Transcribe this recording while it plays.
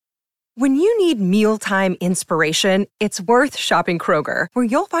When you need mealtime inspiration, it's worth shopping Kroger, where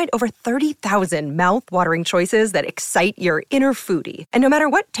you'll find over 30,000 mouth-watering choices that excite your inner foodie. And no matter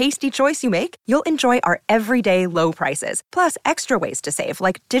what tasty choice you make, you'll enjoy our everyday low prices, plus extra ways to save,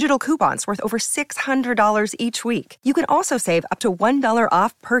 like digital coupons worth over $600 each week. You can also save up to $1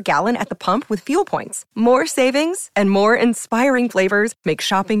 off per gallon at the pump with fuel points. More savings and more inspiring flavors make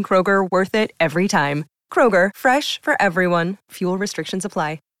shopping Kroger worth it every time. Kroger, fresh for everyone. Fuel restrictions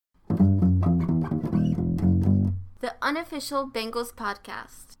apply. The Unofficial Bengals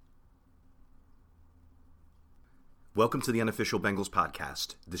Podcast. Welcome to the Unofficial Bengals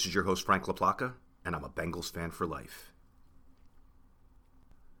Podcast. This is your host, Frank LaPlaca, and I'm a Bengals fan for life.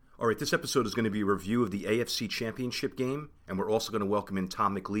 All right, this episode is going to be a review of the AFC Championship game, and we're also going to welcome in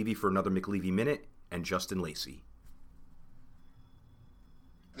Tom McLeavy for another McLeavy Minute, and Justin Lacey.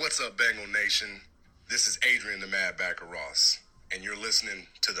 What's up, Bengal Nation? This is Adrian the Mad Backer Ross, and you're listening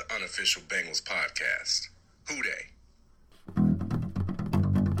to the Unofficial Bengals Podcast. Who dey?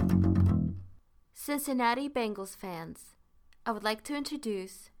 Cincinnati Bengals fans, I would like to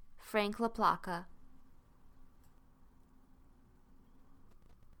introduce Frank LaPlaca.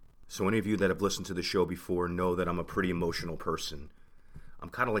 So any of you that have listened to the show before know that I'm a pretty emotional person. I'm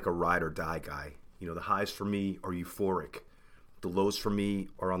kind of like a ride or die guy. You know, the highs for me are euphoric. The lows for me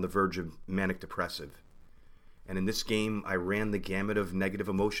are on the verge of manic depressive. And in this game, I ran the gamut of negative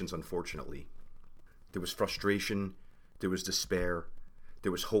emotions, unfortunately. There was frustration, there was despair,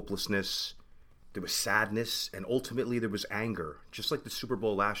 there was hopelessness, there was sadness, and ultimately there was anger, just like the Super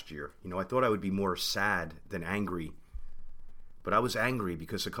Bowl last year. You know, I thought I would be more sad than angry, but I was angry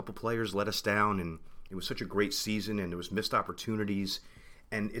because a couple players let us down, and it was such a great season, and there was missed opportunities,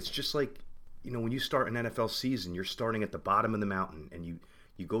 and it's just like, you know, when you start an NFL season, you're starting at the bottom of the mountain, and you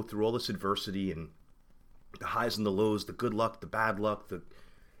go through all this adversity, and the highs and the lows, the good luck, the bad luck,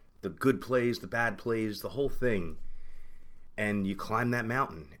 the good plays, the bad plays, the whole thing. And you climb that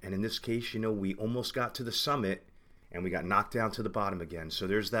mountain. And in this case, you know, we almost got to the summit and we got knocked down to the bottom again. So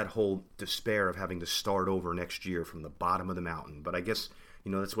there's that whole despair of having to start over next year from the bottom of the mountain. But I guess,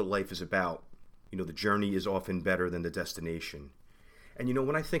 you know, that's what life is about. You know, the journey is often better than the destination. And, you know,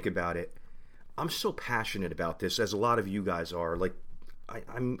 when I think about it, I'm so passionate about this, as a lot of you guys are. Like, I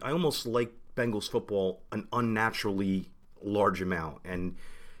almost like Bengals football an unnaturally large amount. And,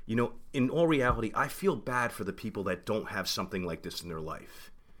 you know, in all reality, I feel bad for the people that don't have something like this in their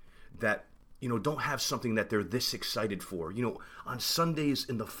life, that, you know, don't have something that they're this excited for. You know, on Sundays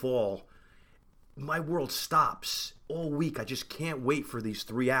in the fall, my world stops all week. I just can't wait for these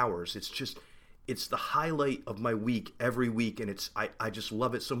 3 hours. It's the highlight of my week every week, and I just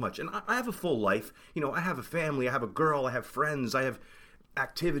love it so much. And I have a full life. You know, I have a family, I have a girl, I have friends, I have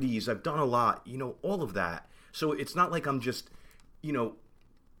activities, I've done a lot, you know, all of that. So it's not like I'm just, you know,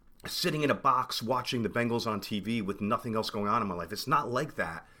 sitting in a box watching the Bengals on TV with nothing else going on in my life. It's not like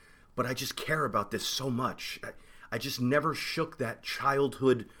that, but I just care about this so much. I just never shook that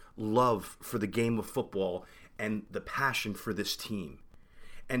childhood love for the game of football and the passion for this team.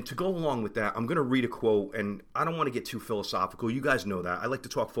 And to go along with that, I'm going to read a quote, and I don't want to get too philosophical. You guys know that. I like to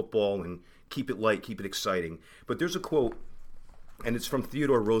talk football and keep it light, keep it exciting. But there's a quote, and it's from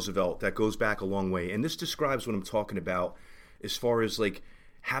Theodore Roosevelt that goes back a long way. And this describes what I'm talking about as far as like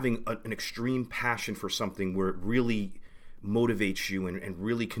having an extreme passion for something where it really motivates you and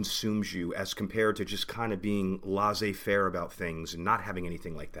really consumes you, as compared to just kind of being laissez-faire about things and not having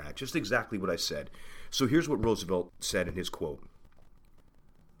anything like that. Just exactly what I said. So here's what Roosevelt said in his quote.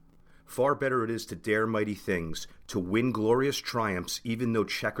 Far better it is to dare mighty things, to win glorious triumphs even though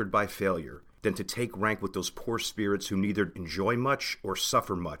checkered by failure, than to take rank with those poor spirits who neither enjoy much or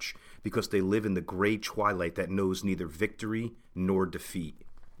suffer much, because they live in the gray twilight that knows neither victory nor defeat.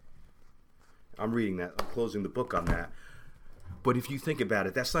 I'm reading that. I'm closing the book on that. But if you think about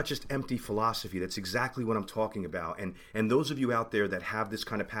it, that's not just empty philosophy. That's exactly what I'm talking about. And those of you out there that have this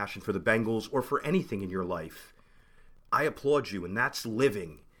kind of passion for the Bengals or for anything in your life, I applaud you, and that's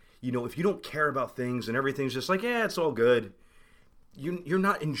living. You know, if you don't care about things and everything's just like, yeah, it's all good, you're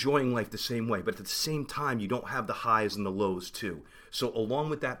not enjoying life the same way. But at the same time, you don't have the highs and the lows too. So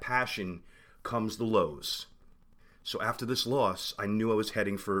along with that passion comes the lows. So after this loss, I knew I was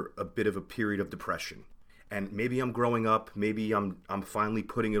heading for a bit of a period of depression. And maybe I'm growing up, maybe I'm finally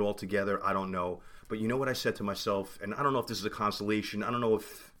putting it all together, I don't know. But you know what I said to myself, and I don't know if this is a consolation, I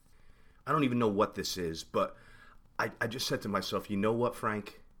don't even know what this is, but I just said to myself, you know what,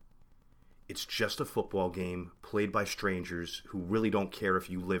 Frank? It's just a football game played by strangers who really don't care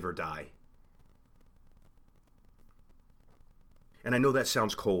if you live or die. And I know that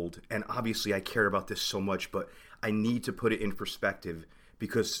sounds cold, and obviously I care about this so much, but I need to put it in perspective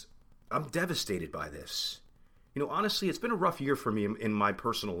because I'm devastated by this. Honestly, it's been a rough year for me in my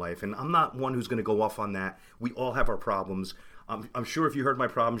personal life, and I'm not one who's going to go off on that. We all have our problems. I'm sure if you heard my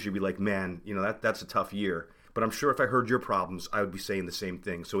problems, you'd be like, man, that's a tough year. But I'm sure if I heard your problems, I would be saying the same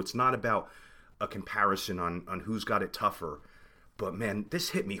thing. So it's not about a comparison on who's got it tougher. But man, this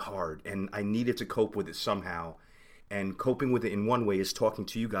hit me hard, and I needed to cope with it somehow. And coping with it in one way is talking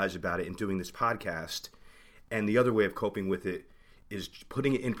to you guys about it and doing this podcast. And the other way of coping with it is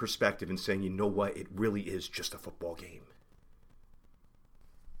putting it in perspective and saying, you know what, it really is just a football game.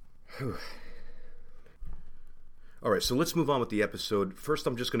 Whew. All right, so let's move on with the episode. First,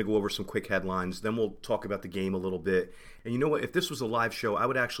 I'm just going to go over some quick headlines. Then we'll talk about the game a little bit. And you know what? If this was a live show, I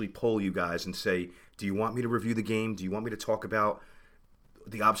would actually poll you guys and say, do you want me to review the game? Do you want me to talk about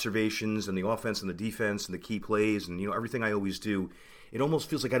the observations and the offense and the defense and the key plays and, everything I always do? It almost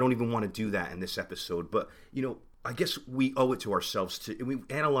feels like I don't even want to do that in this episode. But, I guess we owe it to ourselves we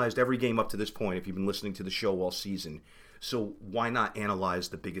analyzed every game up to this point if you've been listening to the show all season. So why not analyze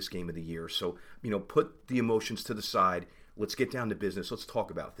the biggest game of the year? So, put the emotions to the side. Let's get down to business. Let's talk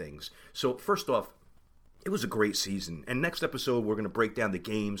about things. So first off, it was a great season. And next episode, we're going to break down the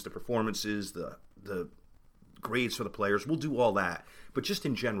games, the performances, the grades for the players. We'll do all that. But just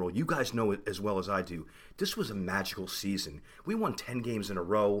in general, you guys know it as well as I do. This was a magical season. We won 10 games in a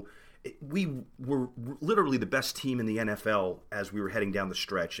row. We were literally the best team in the NFL as we were heading down the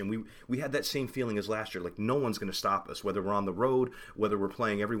stretch. And we had that same feeling as last year, like no one's going to stop us, whether we're on the road, whether we're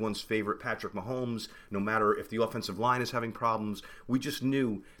playing everyone's favorite Patrick Mahomes, no matter if the offensive line is having problems. We just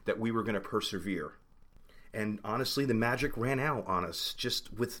knew that we were going to persevere. And honestly, the magic ran out on us.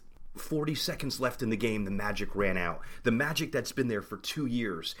 Just with 40 seconds left in the game, the magic ran out. The magic that's been there for 2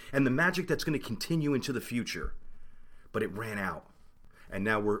 years, and the magic that's going to continue into the future. But it ran out. And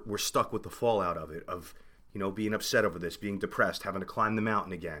now we're stuck with the fallout of it, of, being upset over this, being depressed, having to climb the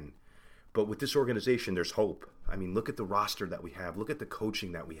mountain again. But with this organization, there's hope. I mean, look at the roster that we have. Look at the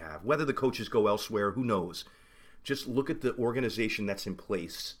coaching that we have. Whether the coaches go elsewhere, who knows? Just look at the organization that's in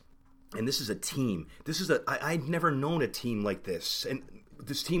place. And this is a team. I'd never known a team like this. And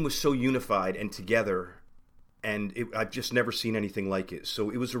this team was so unified and together. And I've just never seen anything like it.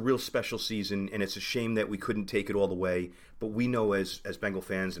 So it was a real special season, and it's a shame that we couldn't take it all the way. But we know as Bengal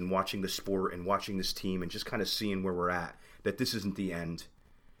fans and watching the sport and watching this team and just kind of seeing where we're at, that this isn't the end.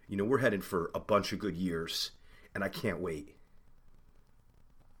 We're headed for a bunch of good years, and I can't wait.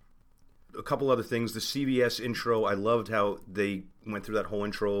 A couple other things. The CBS intro, I loved how they went through that whole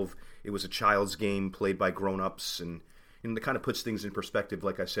intro of it was a child's game played by grown-ups, and it kind of puts things in perspective.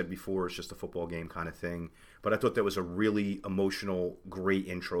 Like I said before, it's just a football game kind of thing. But I thought that was a really emotional, great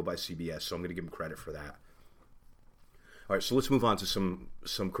intro by CBS, so I'm going to give them credit for that. All right, so let's move on to some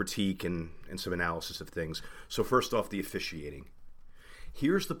critique and some analysis of things. So first off, the officiating.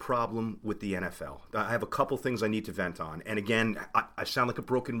 Here's the problem with the NFL. I have a couple things I need to vent on. And again, I sound like a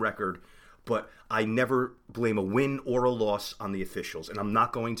broken record, but I never blame a win or a loss on the officials. And I'm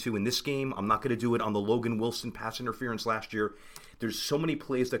not going to in this game. I'm not going to do it on the Logan Wilson pass interference last year. There's so many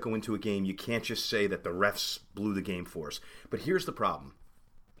plays that go into a game, you can't just say that the refs blew the game for us. But here's the problem.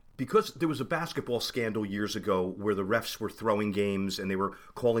 Because there was a basketball scandal years ago where the refs were throwing games and they were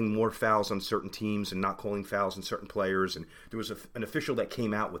calling more fouls on certain teams and not calling fouls on certain players, and there was an official that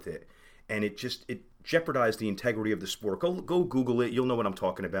came out with it, and it jeopardized the integrity of the sport. Go Google it. You'll know what I'm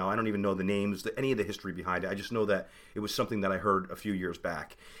talking about. I don't even know the names, any of the history behind it. I just know that it was something that I heard a few years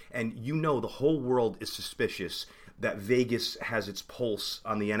back. And the whole world is suspicious that Vegas has its pulse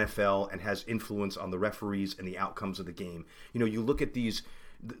on the NFL and has influence on the referees and the outcomes of the game. You look at these,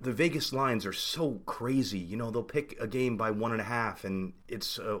 the Vegas lines are so crazy. They'll pick a game by 1.5 and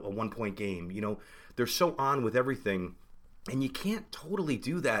it's a 1-point game. They're so on with everything, and you can't totally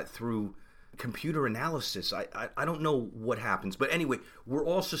do that through computer analysis. I don't know what happens. But anyway, we're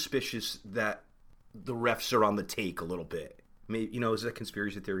all suspicious that the refs are on the take a little bit. Maybe, is that a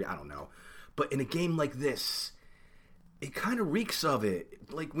conspiracy theory? I don't know. But in a game like this, it kind of reeks of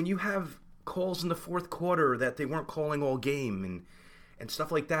it. Like when you have calls in the fourth quarter that they weren't calling all game and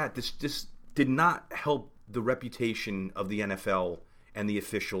stuff like that. This did not help the reputation of the NFL and the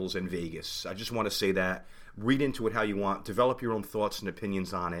officials in Vegas. I just want to say that. Read into it how you want. Develop your own thoughts and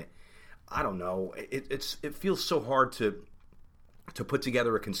opinions on it. I don't know. It feels so hard to put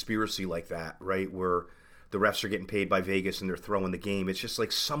together a conspiracy like that, right? Where the refs are getting paid by Vegas and they're throwing the game. It's just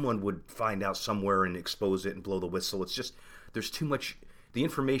like someone would find out somewhere and expose it and blow the whistle. It's just, there's too much. The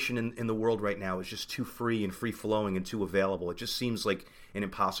information in the world right now is just too free and free-flowing and too available. It just seems like an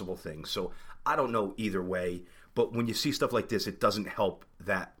impossible thing. So I don't know either way. But when you see stuff like this, it doesn't help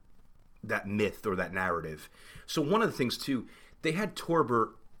that myth or that narrative. So one of the things, too, they had Torbert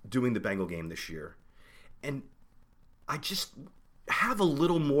doing the Bengal game this year. And I just have a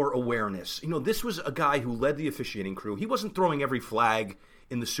little more awareness. This was a guy who led the officiating crew. He wasn't throwing every flag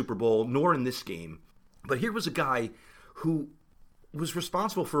in the Super Bowl, nor in this game. But here was a guy who was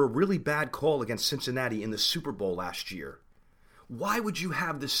responsible for a really bad call against Cincinnati in the Super Bowl last year. Why would you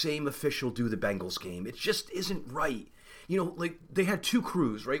have the same official do the Bengals game? It just isn't right. They had two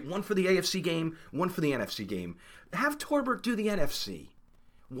crews, right? One for the AFC game, one for the NFC game. Have Torbert do the NFC.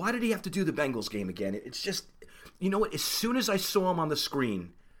 Why did he have to do the Bengals game again? It's just, as soon as I saw him on the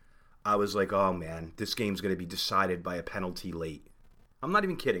screen, I was like, oh man, this game's going to be decided by a penalty late. I'm not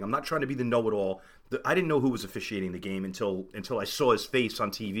even kidding. I'm not trying to be the know-it-all. I didn't know who was officiating the game until I saw his face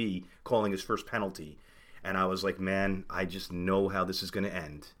on TV calling his first penalty. And I was like, man, I just know how this is going to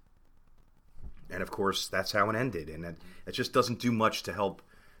end. And of course, that's how it ended. And it just doesn't do much to help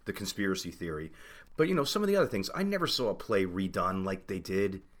the conspiracy theory. But, some of the other things, I never saw a play redone like they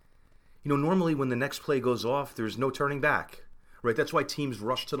did. Normally when the next play goes off, there's no turning back, right? That's why teams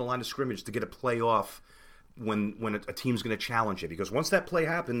rush to the line of scrimmage to get a play off when a team's going to challenge it. Because once that play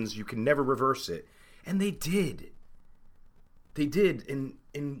happens, you can never reverse it. And they did. They did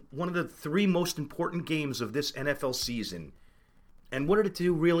in one of the three most important games of this NFL season. And what did it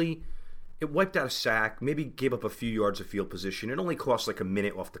do, really? It wiped out a sack, maybe gave up a few yards of field position. It only cost like a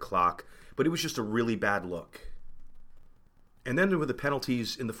minute off the clock, but it was just a really bad look. And then there were the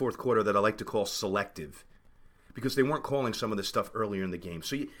penalties in the fourth quarter that I like to call selective, because they weren't calling some of the stuff earlier in the game.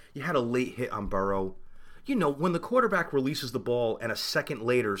 So you had a late hit on Burrow. When the quarterback releases the ball and a second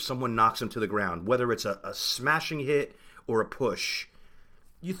later someone knocks him to the ground, whether it's a smashing hit or a push,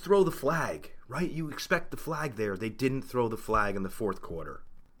 you throw the flag, right? You expect the flag there. They didn't throw the flag in the fourth quarter.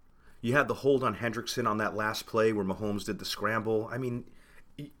 You had the hold on Hendrickson on that last play where Mahomes did the scramble. I mean,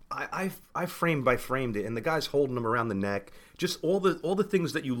 I frame by framed it, and the guy's holding him around the neck. Just all the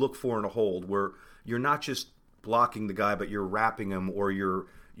things that you look for in a hold, where you're not just blocking the guy, but you're wrapping him, or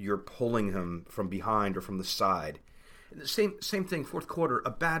you're pulling him from behind or from the side. Same thing, fourth quarter, a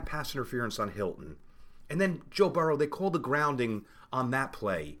bad pass interference on Hilton. And then Joe Burrow, they called the grounding on that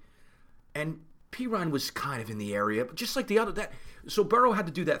play. And Pirine was kind of in the area, but just like the other. So Burrow had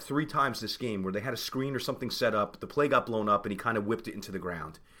to do that 3 times this game, where they had a screen or something set up, the play got blown up, and he kind of whipped it into the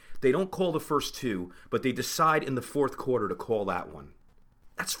ground. They don't call the first 2, but they decide in the fourth quarter to call that one.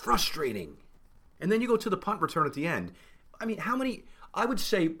 That's frustrating. And then you go to the punt return at the end. I mean, how many... I would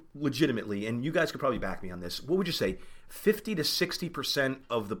say legitimately, and you guys could probably back me on this, what would you say? 50 to 60%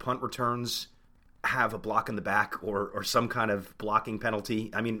 of the punt returns have a block in the back or some kind of blocking penalty.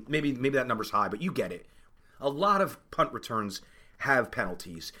 I mean, maybe that number's high, but you get it. A lot of punt returns have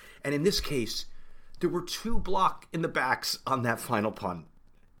penalties. And in this case, there were 2 block in the backs on that final punt.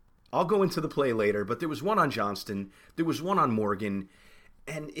 I'll go into the play later, but there was one on Johnston, there was one on Morgan,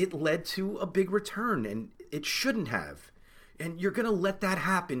 and it led to a big return, and it shouldn't have. And you're going to let that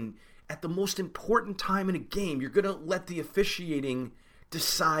happen at the most important time in a game. You're going to let the officiating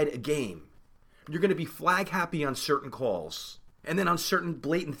decide a game. You're going to be flag happy on certain calls. And then on certain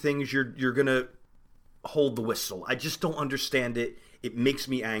blatant things, you're going to hold the whistle. I just don't understand it. It makes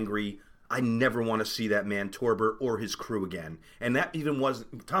me angry. I never want to see that man, Torbert, or his crew again. And that even was,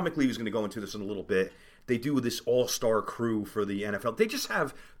 Tom McLeod is going to go into this in a little bit. They do this all-star crew for the NFL. They just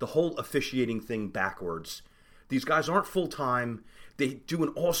have the whole officiating thing backwards. These guys aren't full-time. They do an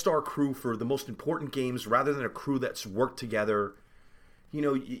all-star crew for the most important games rather than a crew that's worked together. You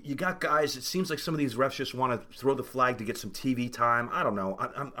know, you got guys, it seems like some of these refs just want to throw the flag to get some TV time. I don't know.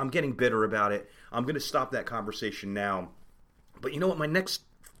 I'm getting bitter about it. I'm going to stop that conversation now. But you know what? My next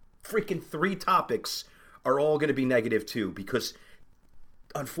freaking 3 topics are all going to be negative too, because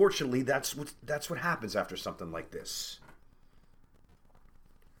unfortunately that's what happens after something like this.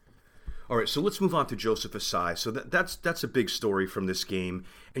 All right, so let's move on to Joseph Asai. So that's a big story from this game.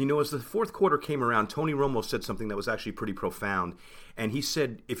 And, you know, as the fourth quarter came around, Tony Romo said something that was actually pretty profound. And he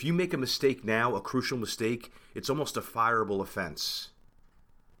said, if you make a mistake now, a crucial mistake, it's almost a fireable offense.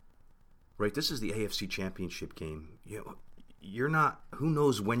 Right? This is the AFC Championship game. You know, you're not, who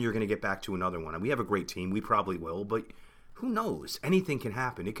knows when you're going to get back to another one. And we have a great team. We probably will. But who knows? Anything can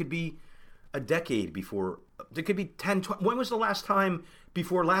happen. It could be a decade before, it could be 10, 20. When was the last time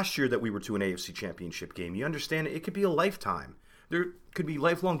before last year that we were to an AFC Championship game? You understand? It could be a lifetime. There could be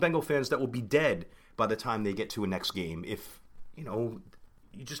lifelong Bengal fans that will be dead by the time they get to a next game. If, you know,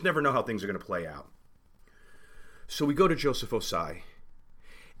 you just never know how things are going to play out. So we go to Joseph Osai.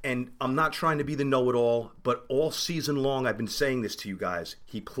 And I'm not trying to be the know-it-all, but all season long I've been saying this to you guys.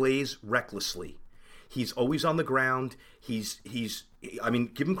 He plays recklessly. He's always on the ground. I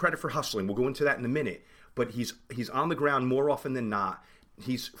mean, give him credit for hustling. We'll go into that in a minute. But he's on the ground more often than not.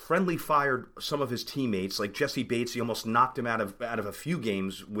 he's friendly fired some of his teammates, like Jesse Bates. He almost knocked him out of a few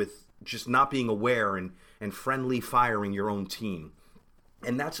games with just not being aware and friendly firing your own team.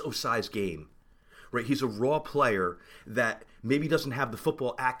 And that's Osai's game, right? He's a raw player that maybe doesn't have the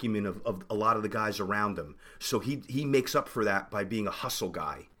football acumen of a lot of the guys around him. So he makes up for that by being a hustle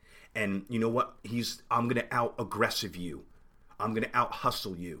guy. And you know what? I'm going to out-aggressive you. I'm going to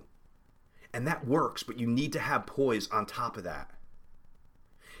out-hustle you. And that works, but you need to have poise on top of that.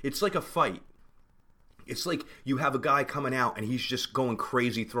 It's like a fight. It's like you have a guy coming out and he's just going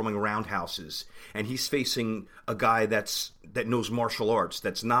crazy throwing roundhouses. And he's facing a guy that knows martial arts,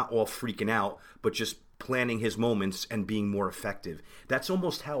 that's not all freaking out, but just planning his moments and being more effective. That's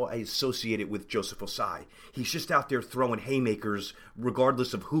almost how I associate it with Joseph Osai. He's just out there throwing haymakers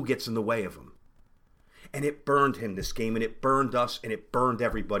regardless of who gets in the way of him. And it burned him this game, and it burned us, and it burned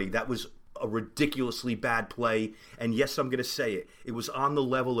everybody. That was a ridiculously bad play, and yes, I'm going to say it. It was on the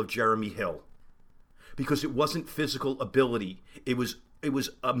level of Jeremy Hill. Because it wasn't physical ability. It was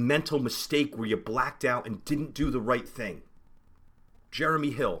a mental mistake where you blacked out and didn't do the right thing.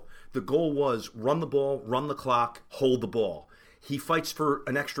 Jeremy Hill, the goal was run the ball, run the clock, hold the ball. He fights for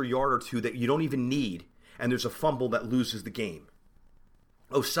an extra yard or two that you don't even need, and there's a fumble that loses the game.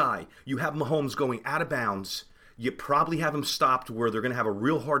 Osai, you have Mahomes going out of bounds. You probably have him stopped where they're going to have a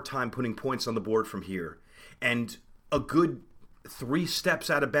real hard time putting points on the board from here. And a good 3 steps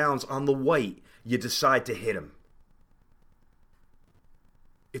out of bounds on the white, you decide to hit him.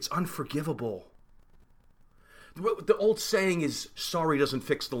 It's unforgivable. The old saying is, sorry doesn't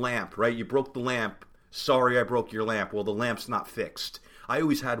fix the lamp, right? You broke the lamp. Sorry I broke your lamp. Well, the lamp's not fixed. I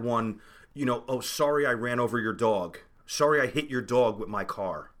always had one, oh, sorry I ran over your dog. Sorry I hit your dog with my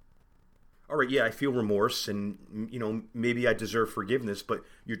car. All right, yeah, I feel remorse and, maybe I deserve forgiveness, but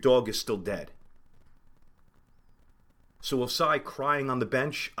your dog is still dead. So Osai crying on the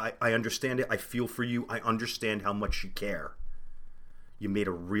bench, I understand it. I feel for you. I understand how much you care. You made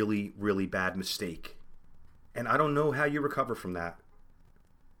a really, really bad mistake. And I don't know how you recover from that.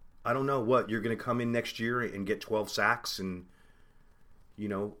 I don't know what. You're going to come in next year and get 12 sacks and,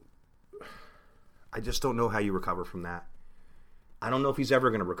 I just don't know how you recover from that. I don't know if he's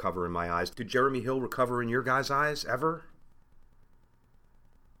ever going to recover in my eyes. Did Jeremy Hill recover in your guys' eyes ever?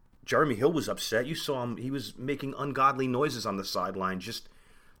 Jeremy Hill was upset. You saw him. He was making ungodly noises on the sideline, just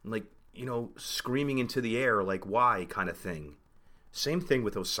like, screaming into the air, like, why kind of thing. Same thing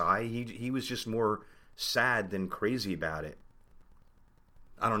with Osai. He was just more sad than crazy about it.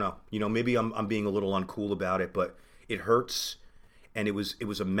 I don't know. Maybe I'm being a little uncool about it, but it hurts, and it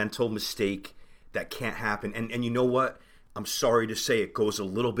was a mental mistake that can't happen. And you know what? I'm sorry to say it goes a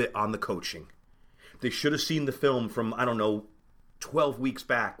little bit on the coaching. They should have seen the film from, 12 weeks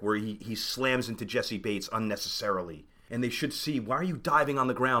back where he slams into Jesse Bates unnecessarily. And they should see, why are you diving on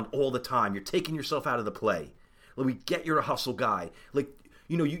the ground all the time? You're taking yourself out of the play. We get you're a hustle guy.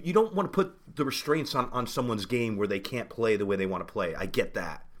 You don't want to put the restraints on someone's game where they can't play the way they want to play. I get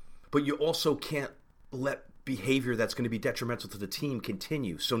that. But you also can't let behavior that's going to be detrimental to the team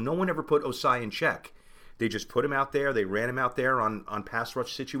continue. So no one ever put Osai in check. They just put him out there. They ran him out there on pass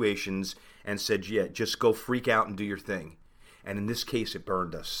rush situations and said, yeah, just go freak out and do your thing. And in this case, it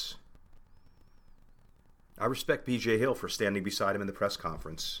burned us. I respect B.J. Hill for standing beside him in the press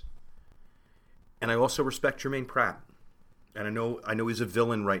conference. And I also respect Jermaine Pratt. And I know he's a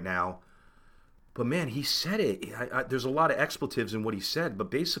villain right now. But man, he said it. There's a lot of expletives in what he said. But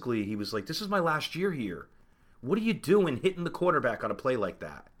basically, he was like, this is my last year here. What are you doing hitting the quarterback on a play like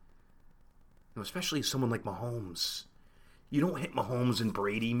that? Especially someone like Mahomes. You don't hit Mahomes and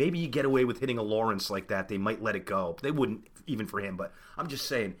Brady. Maybe you get away with hitting a Lawrence like that. They might let it go. They wouldn't, even for him. But I'm just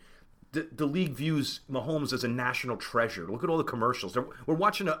saying, the league views Mahomes as a national treasure. Look at all the commercials. We're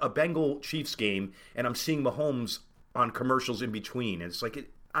watching a Bengal-Chiefs game, and I'm seeing Mahomes on commercials in between. And it's like,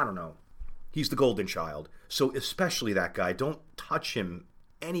 I don't know. He's the golden child. So especially that guy. Don't touch him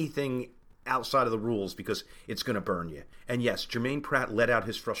anything outside of the rules because it's going to burn you. And yes, Jermaine Pratt let out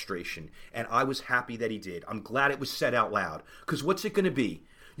his frustration, and I was happy that he did. I'm glad it was said out loud, because what's it going to be?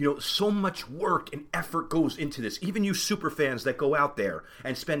 So much work and effort goes into this. Even you super fans that go out there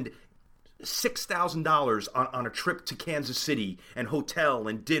and spend $6,000 on a trip to Kansas City and hotel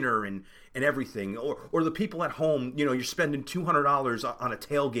and dinner and everything, or the people at home, you're spending $200 on a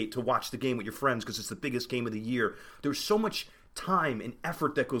tailgate to watch the game with your friends because it's the biggest game of the year. There's so much time and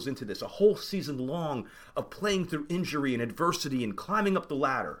effort that goes into this, a whole season long of playing through injury and adversity and climbing up the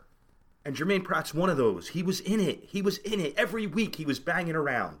ladder. And Jermaine Pratt's one of those. He was in it. Every week he was banging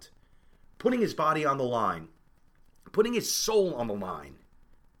around, putting his body on the line, putting his soul on the line.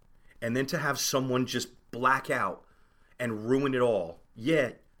 And then to have someone just black out and ruin it all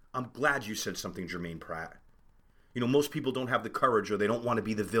Yeah, I'm glad you said something, Jermaine Pratt. Most people don't have the courage or they don't want to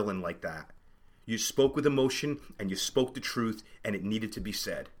be the villain like that. You spoke with emotion and you spoke the truth and it needed to be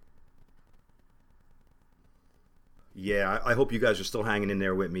said. Yeah, I hope you guys are still hanging in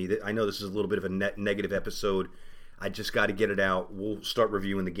there with me. I know this is a little bit of a negative episode. I just got to get it out. We'll start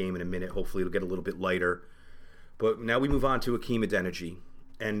reviewing the game in a minute. Hopefully it'll get a little bit lighter. But now we move on to Akeem Adeniji.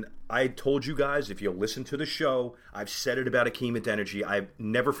 And I told you guys, if you'll listen to the show, I've said it about Akeem Adeniji. I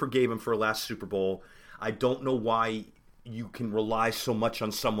never forgave him for last Super Bowl. I don't know why you can rely so much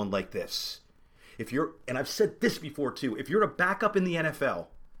on someone like this. And I've said this before too, if you're a backup in the NFL,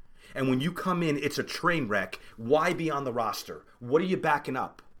 and when you come in, it's a train wreck, why be on the roster? What are you backing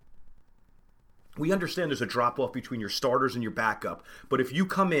up? We understand there's a drop-off between your starters and your backup, but if you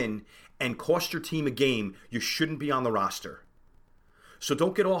come in and cost your team a game, you shouldn't be on the roster. So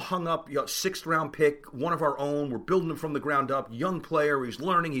don't get all hung up, sixth-round pick, one of our own, we're building him from the ground up, young player, he's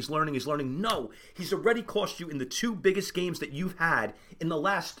learning. No, he's already cost you in the two biggest games that you've had in the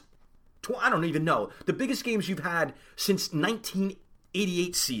last, I don't even know, the biggest games you've had since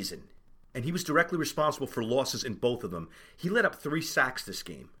 1988 season. And he was directly responsible for losses in both of them. He let up 3 sacks this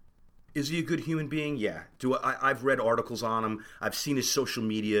game. Is he a good human being? Yeah. I've read articles on him. I've seen his social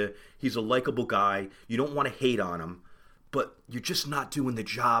media. He's a likable guy. You don't want to hate on him. But you're just not doing the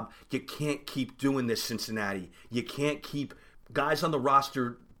job. You can't keep doing this, Cincinnati. You can't keep guys on the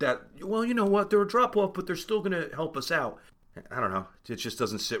roster that, well, you know what, they're a drop-off, but they're still going to help us out. I don't know. It just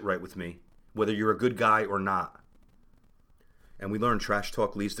doesn't sit right with me, whether you're a good guy or not. And we learned trash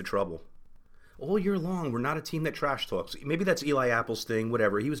talk leads to trouble. All year long, we're not a team that trash talks. Maybe that's Eli Apple's thing,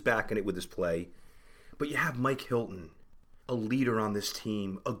 whatever. He was backing it with his play. But you have Mike Hilton, a leader on this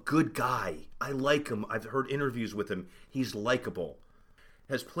team, a good guy. I like him. I've heard interviews with him. He's likable.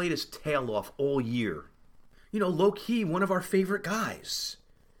 Has played his tail off all year. Low-key, one of our favorite guys.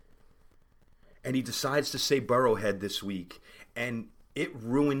 And he decides to say Burrowhead this week. And it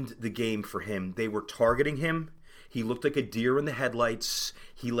ruined the game for him. They were targeting him. He looked like a deer in the headlights.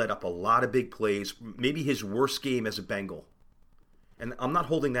 He let up a lot of big plays. Maybe his worst game as a Bengal. And I'm not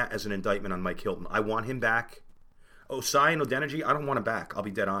holding that as an indictment on Mike Hilton. I want him back. Osai and Adeniji, I don't want him back. I'll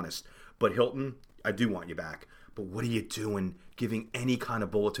be dead honest. But Hilton, I do want you back. But what are you doing giving any kind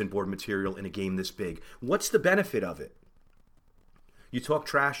of bulletin board material in a game this big? What's the benefit of it? You talk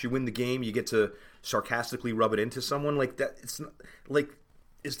trash, you win the game, you get to sarcastically rub it into someone like that. It's not, like,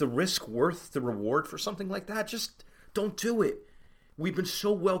 is the risk worth the reward for something like that? Just don't do it. We've been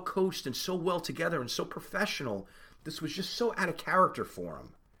so well coached and so well together and so professional. This was just so out of character for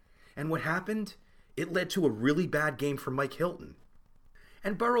him. And what happened? It led to a really bad game for Mike Hilton.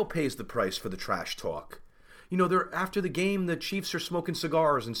 And Burrow pays the price for the trash talk. After the game, the Chiefs are smoking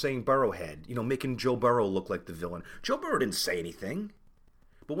cigars and saying Burrowhead, making Joe Burrow look like the villain. Joe Burrow didn't say anything,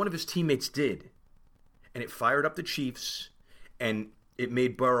 but one of his teammates did. And it fired up the Chiefs, and it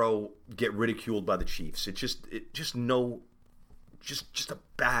made Burrow get ridiculed by the Chiefs. Just a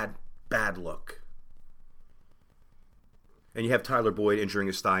bad look. And you have Tyler Boyd injuring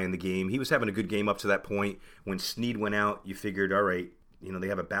his thigh in the game. He was having a good game up to that point. When Snead went out, you figured, all right, they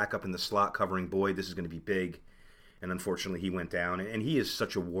have a backup in the slot covering Boyd. This is going to be big. And unfortunately, he went down. And he is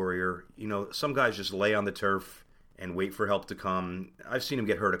such a warrior. Some guys just lay on the turf and wait for help to come. I've seen him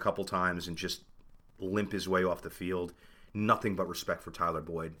get hurt a couple times and just limp his way off the field. Nothing but respect for Tyler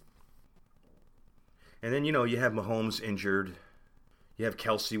Boyd. And then, you have Mahomes injured. You have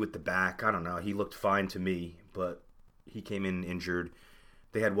Kelsey with the back. I don't know. He looked fine to me, but he came in injured.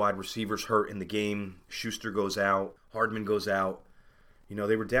 They had wide receivers hurt in the game. Schuster goes out. Hardman goes out.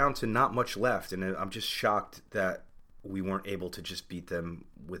 They were down to not much left, and I'm just shocked that we weren't able to just beat them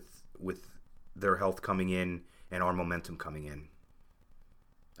with their health coming in and our momentum coming in.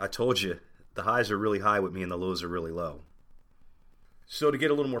 I told you, the highs are really high with me and the lows are really low. So to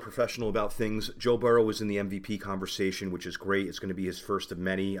get a little more professional about things, Joe Burrow is in the MVP conversation, which is great. It's going to be his first of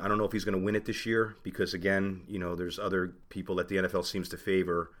many. I don't know if he's going to win it this year because, again, there's other people that the NFL seems to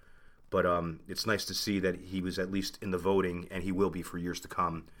favor. But it's nice to see that he was at least in the voting, and he will be for years to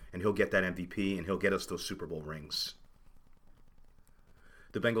come. And he'll get that MVP, and he'll get us those Super Bowl rings.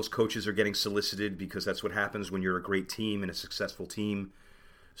 The Bengals coaches are getting solicited because that's what happens when you're a great team and a successful team.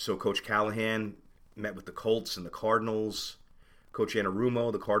 So Coach Callahan met with the Colts and the Cardinals. Coach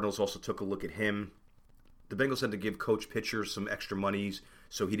Anarumo, the Cardinals also took a look at him. The Bengals had to give Coach Pitcher some extra monies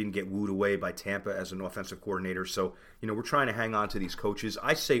so he didn't get wooed away by Tampa as an offensive coordinator. So, we're trying to hang on to these coaches.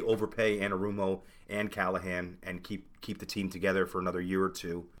 I say overpay Anarumo and Callahan and keep the team together for another year or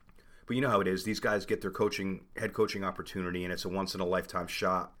two. But you know how it is. These guys get their head coaching opportunity, and it's a once-in-a-lifetime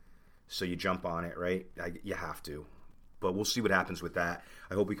shot. So you jump on it, right? You have to. But we'll see what happens with that.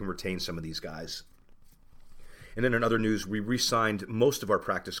 I hope we can retain some of these guys. And then in other news, we re-signed most of our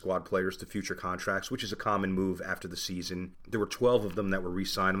practice squad players to future contracts, which is a common move after the season. There were 12 of them that were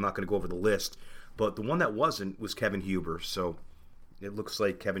re-signed. I'm not going to go over the list, but the one that wasn't was Kevin Huber. So it looks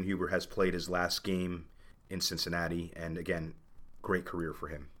like Kevin Huber has played his last game in Cincinnati, and again, great career for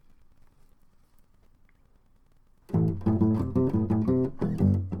him.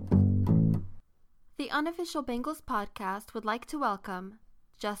 The Unofficial Bengals podcast would like to welcome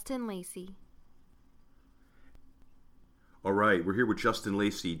Justin Lacey. All right, we're here with Justin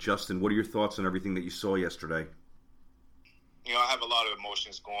Lacey. Justin, what are your thoughts on everything that you saw yesterday? You know, I have a lot of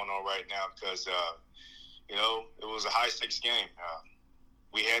emotions going on right now because, it was a high-stakes game.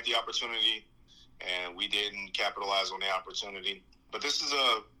 We had the opportunity, and we didn't capitalize on the opportunity. But this is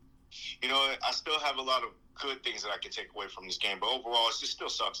I still have a lot of good things that I can take away from this game. But overall, it just still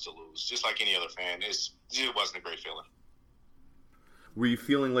sucks to lose, just like any other fan. It wasn't a great feeling. Were you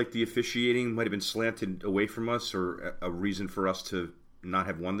feeling like the officiating might have been slanted away from us, or a reason for us to not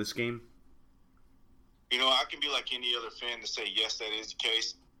have won this game? You know, I can be like any other fan to say, yes, that is the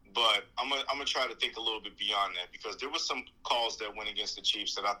case. But I'm gonna try to think a little bit beyond that, because there was some calls that went against the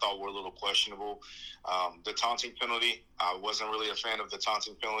Chiefs that I thought were a little questionable. The taunting penalty, I wasn't really a fan of the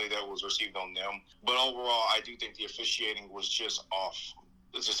taunting penalty that was received on them. But overall, I do think the officiating was just off.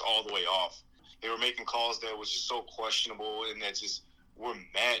 It's just all the way off. They were making calls that was just so questionable, and that just were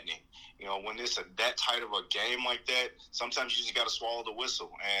maddening. You know, when it's that tight of a game like that, sometimes you just got to swallow the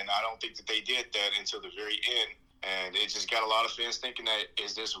whistle. And I don't think that they did that until the very end. And it just got a lot of fans thinking that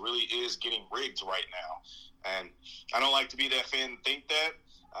this really is getting rigged right now. And I don't like to be that fan and think that,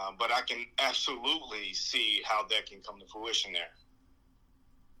 but I can absolutely see how that can come to fruition there.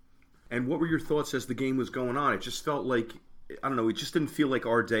 And what were your thoughts as the game was going on? It just felt like, I don't know, it just didn't feel like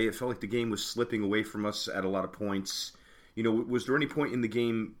our day. It felt like the game was slipping away from us at a lot of points. You know, was there any point in the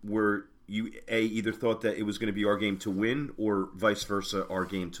game where you, either thought that it was going to be our game to win, or vice versa, our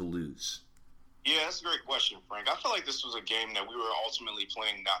game to lose? Yeah, that's a great question, Frank. I feel like this was a game that we were ultimately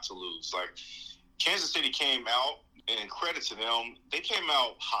playing not to lose. Like, Kansas City came out, and credit to them, they came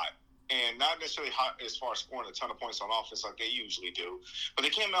out hot. And not necessarily hot as far as scoring a ton of points on offense like they usually do. But they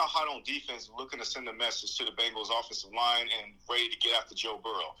came out hot on defense, looking to send a message to the Bengals offensive line and ready to get after Joe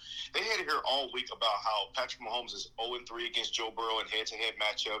Burrow. They had to hear all week about how Patrick Mahomes is 0-3 against Joe Burrow in head-to-head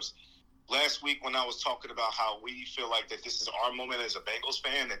matchups. Last week when I was talking about how we feel like that this is our moment as a Bengals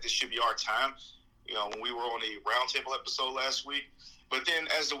fan, that this should be our time, you know, when we were on the roundtable episode last week. But then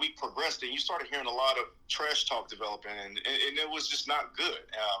as the week progressed, and you started hearing a lot of trash talk developing, and it was just not good.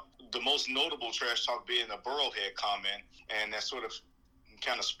 The most notable trash talk being the Burrowhead comment, and that sort of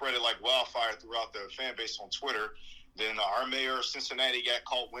kind of spread it like wildfire throughout the fan base on Twitter. Then our mayor of Cincinnati got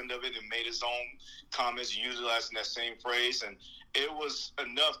caught wind of it and made his own comments utilizing that same phrase. And it was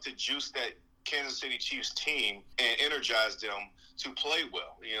enough to juice that Kansas City Chiefs team and energize them to play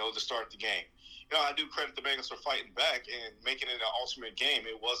well, you know, to start the game. You know, I do credit the Bengals for fighting back and making it an ultimate game.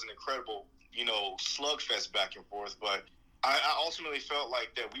 It was an incredible, you know, slugfest back and forth. But I ultimately felt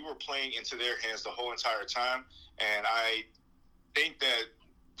like that we were playing into their hands the whole entire time. And I think that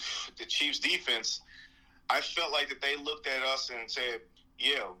the Chiefs defense, I felt like that they looked at us and said,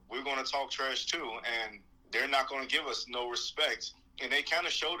 yeah, we're going to talk trash too. And they're not going to give us no respect. And they kind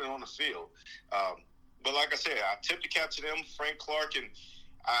of showed it on the field. But like I said, I tipped the cap to them, Frank Clark, and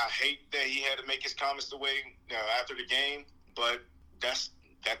I hate that he had to make his comments the way after the game, but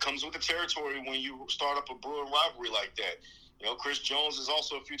that comes with the territory when you start up a brewing rivalry like that. You know, Chris Jones is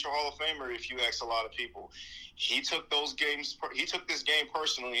also a future Hall of Famer if you ask a lot of people. He took this game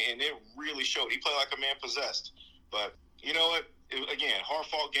personally, and it really showed. He played like a man possessed. But you know what? Again,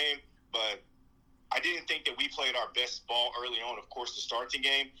 hard-fought game, but I didn't think that we played our best ball early on, of course, to start the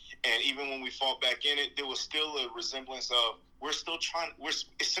game. And even when we fought back in it, there was still a resemblance of we're still trying.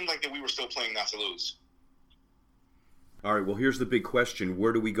 It seemed like that we were still playing not to lose. All right. Well, here's the big question: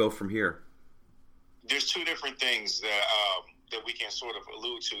 where do we go from here? There's two different things that we can sort of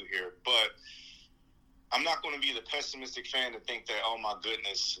allude to here, but I'm not going to be the pessimistic fan to think that, oh my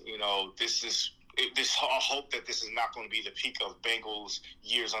goodness, you know, I hope that this is not going to be the peak of Bengals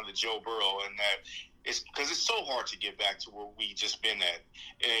years under Joe Burrow, and that it's because it's so hard to get back to where we just been at.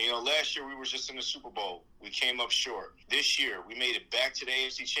 And, you know, last year we were just in the Super Bowl. We came up short. This year we made it back to the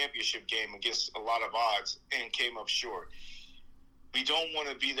AFC Championship game against a lot of odds and came up short. We don't want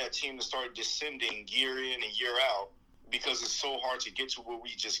to be that team to start descending year in and year out because it's so hard to get to where we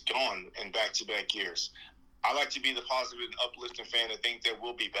just gone in back-to-back years. I like to be the positive and uplifting fan and think that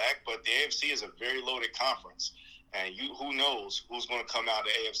we'll be back, but the AFC is a very loaded conference. And who knows who's going to come out of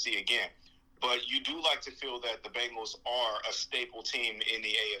the AFC again. But you do like to feel that the Bengals are a staple team in the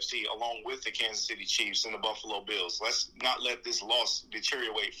AFC, along with the Kansas City Chiefs and the Buffalo Bills. Let's not let this loss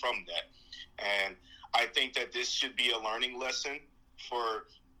deteriorate from that. And I think that this should be a learning lesson for,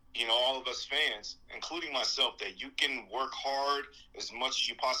 all of us fans, including myself, that you can work hard as much as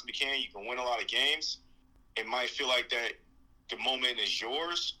you possibly can. You can win a lot of games. It might feel like that the moment is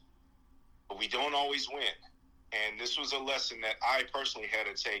yours, but we don't always win. And this was a lesson that I personally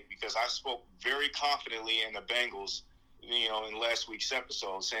had to take, because I spoke very confidently in the Bengals, in last week's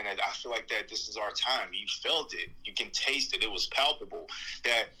episode, saying that I feel like that this is our time. You felt it. You can taste it. It was palpable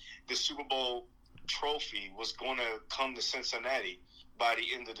that the Super Bowl trophy was going to come to Cincinnati by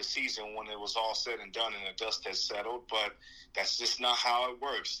the end of the season when it was all said and done and the dust has settled. But that's just not how it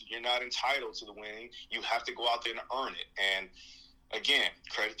works. You're not entitled to the winning. You have to go out there and earn it. And again,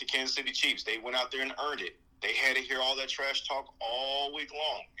 credit to Kansas City Chiefs. They went out there and earned it. They had to hear all that trash talk all week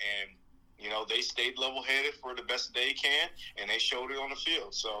long. And, they stayed level-headed for the best they can, and they showed it on the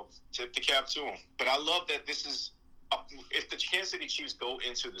field. So, tip the cap to them. But I love that this is if the Kansas City Chiefs go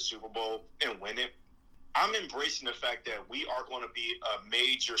into the Super Bowl and win it, I'm embracing the fact that we are going to be a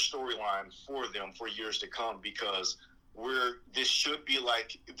major storyline for them for years to come, because this should be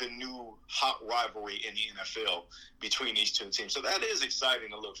like the new hot rivalry in the NFL between these two teams. So that is exciting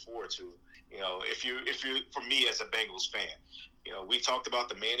to look forward to. If you for me as a Bengals fan, we talked about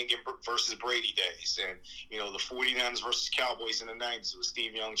the Manning versus Brady days, and the 49ers versus Cowboys in the 90s with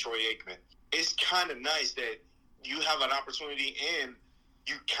Steve Young, Troy Aikman. It's kind of nice that you have an opportunity and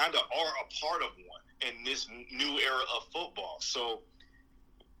you kind of are a part of one in this new era of football. So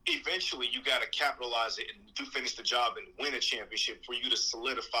eventually you got to capitalize it and do finish the job and win a championship for you to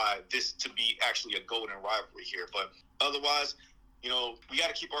solidify this to be actually a golden rivalry here. But otherwise, we got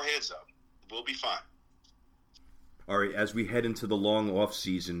to keep our heads up. We'll be fine. All right, as we head into the long off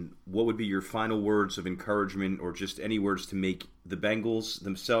season, what would be your final words of encouragement, or just any words to make the Bengals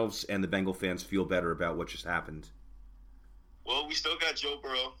themselves and the Bengal fans feel better about what just happened? Well, we still got Joe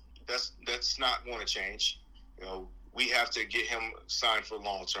Burrow. That's not going to change. We have to get him signed for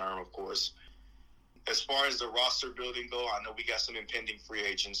long term, of course. As far as the roster building go, I know we got some impending free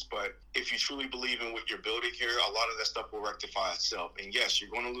agents, but if you truly believe in what you're building here, a lot of that stuff will rectify itself. And yes, you're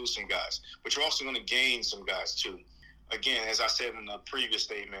going to lose some guys, but you're also going to gain some guys too. Again, as I said in the previous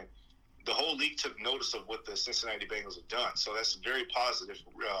statement, the whole league took notice of what the Cincinnati Bengals have done. So that's very positive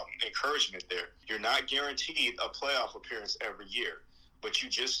encouragement there. You're not guaranteed a playoff appearance every year, but you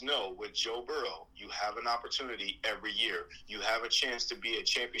just know with Joe Burrow, you have an opportunity every year. You have a chance to be a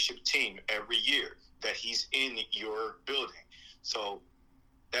championship team every year that he's in your building. So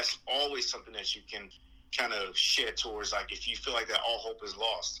that's always something that you can kind of shed towards. Like, if you feel like that all hope is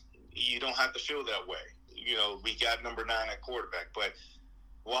lost, you don't have to feel that way. We got number 9 at quarterback, but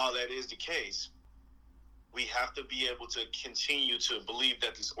while that is the case, we have to be able to continue to believe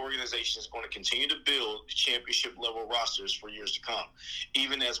that this organization is going to continue to build championship-level rosters for years to come,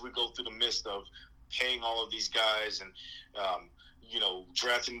 even as we go through the midst of paying all of these guys and,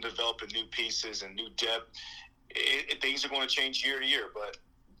 drafting and developing new pieces and new depth. Things are going to change year to year. But,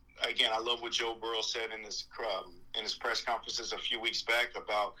 again, I love what Joe Burrow said in his press conferences a few weeks back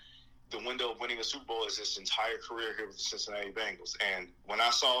about the window of winning a Super Bowl is his entire career here with the Cincinnati Bengals. And when I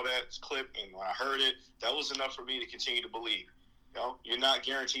saw that clip and when I heard it, that was enough for me to continue to believe. You're not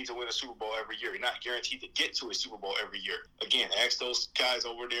guaranteed to win a Super Bowl every year. You're not guaranteed to get to a Super Bowl every year. Again, ask those guys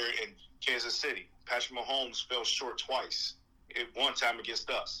over there in Kansas City. Patrick Mahomes fell short twice, at one time against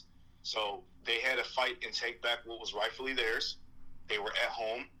us. So they had to fight and take back what was rightfully theirs. They were at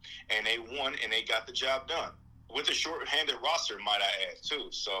home, and they won, and they got the job done. With a short-handed roster, might I add, too.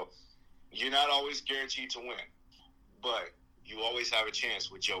 So you're not always guaranteed to win, but you always have a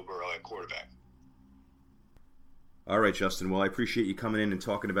chance with Joe Burrow at quarterback. All right, Justin. Well, I appreciate you coming in and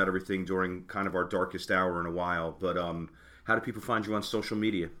talking about everything during kind of our darkest hour in a while. But how do people find you on social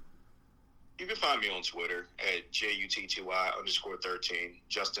media? You can find me on Twitter at JUTTY_13,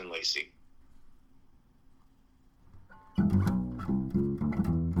 Justin Lacey.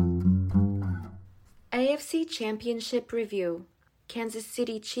 AFC Championship Review. Kansas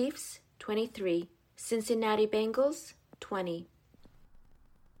City Chiefs, 23. Cincinnati Bengals, 20.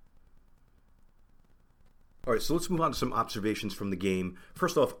 All right, so let's move on to some observations from the game.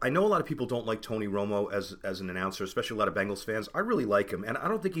 First off, I know a lot of people don't like Tony Romo as an announcer, especially a lot of Bengals fans. I really like him, and I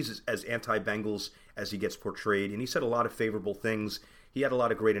don't think he's as anti-Bengals as he gets portrayed, and he said a lot of favorable things. He had a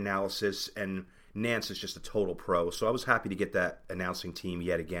lot of great analysis, and Nance is just a total pro, so I was happy to get that announcing team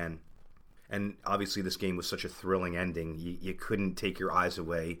yet again. And obviously this game was such a thrilling ending, you couldn't take your eyes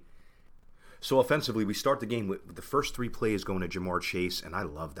away. So offensively, we start the game with the first 3 plays going to Jamar Chase, and I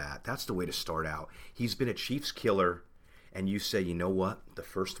love that. That's the way to start out. He's been a Chiefs killer, and you say, you know what? The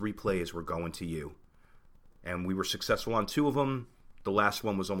first 3 plays were going to you. And we were successful on 2 of them. The last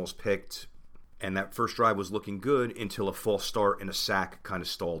one was almost picked, and that first drive was looking good until a false start and a sack kind of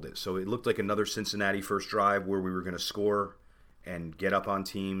stalled it. So it looked like another Cincinnati first drive where we were going to score and get up on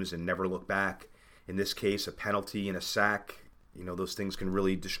teams and never look back. In this case, a penalty and a sack, those things can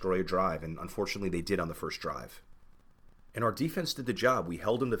really destroy a drive, and unfortunately they did on the first drive. And our defense did the job. We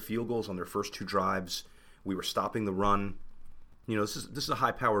held them to field goals on their first 2 drives. We were stopping the run. This is a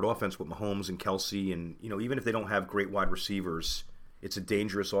high-powered offense with Mahomes and Kelsey, and even if they don't have great wide receivers, it's a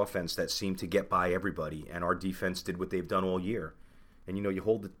dangerous offense that seemed to get by everybody, and our defense did what they've done all year. And you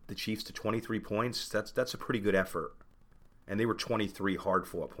hold the Chiefs to 23 points, that's a pretty good effort. And they were 23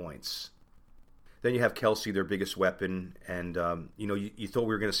 hard-fought points. Then you have Kelsey, their biggest weapon, and you thought we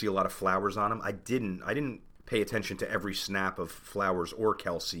were going to see a lot of Flowers on him. I didn't pay attention to every snap of Flowers or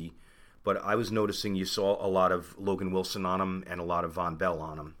Kelsey, but I was noticing you saw a lot of Logan Wilson on him and a lot of Von Bell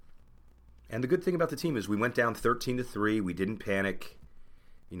on him. And the good thing about the team is we went down 13-3. We didn't panic.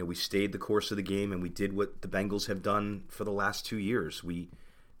 We stayed the course of the game, and we did what the Bengals have done for the last 2 years. We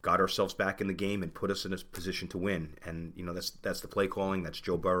got ourselves back in the game and put us in a position to win. And that's the play calling. That's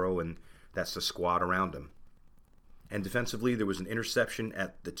Joe Burrow, and that's the squad around him. And defensively, there was an interception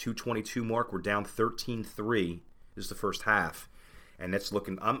at the 2:22 mark. We're down 13-3 is the first half. And that's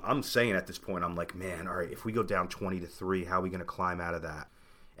looking, I'm saying at this point, I'm like, man, all right, if we go down 20-3, how are we going to climb out of that?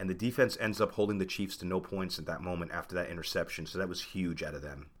 And the defense ends up holding the Chiefs to no points at that moment after that interception, so that was huge out of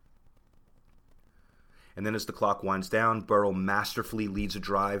them. And then as the clock winds down, Burrow masterfully leads a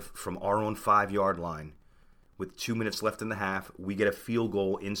drive from our own 5-yard line. With 2 minutes left in the half, we get a field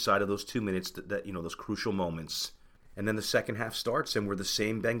goal inside of those 2 minutes, those crucial moments. And then the second half starts, and we're the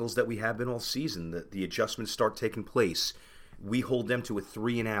same Bengals that we have been all season. The adjustments start taking place. We hold them to a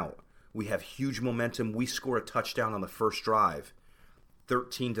 3-and-out. We have huge momentum. We score a touchdown on the first drive.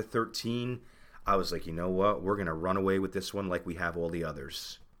 13-13, I was like, you know what? We're going to run away with this one like we have all the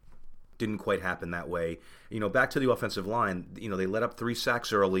others. Didn't quite happen that way. Back to the offensive line, they let up 3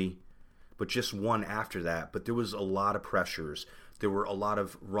 sacks early, but just 1 after that. But there was a lot of pressures. There were a lot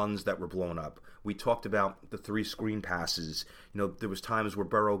of runs that were blown up. We talked about the 3 screen passes. There was times where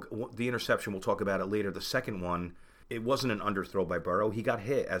Burrow, the interception, we'll talk about it later, the second one, it wasn't an underthrow by Burrow. He got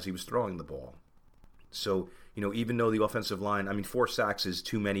hit as he was throwing the ball. So, even though the offensive line, 4 sacks is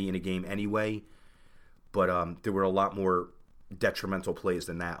too many in a game anyway, but there were a lot more detrimental plays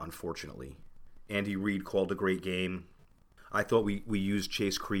than that, unfortunately. Andy Reid called a great game. I thought we used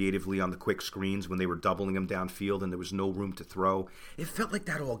Chase creatively on the quick screens when they were doubling him downfield and there was no room to throw. It felt like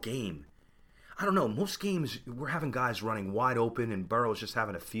that all game. I don't know, most games we're having guys running wide open and Burrow's just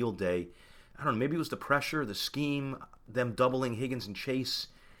having a field day. I don't know, maybe it was the pressure, the scheme, them doubling Higgins and Chase.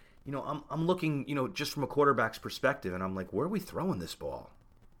 I'm looking, just from a quarterback's perspective, and I'm like, where are we throwing this ball?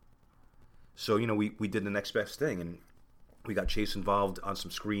 So, we did the next best thing, and we got Chase involved on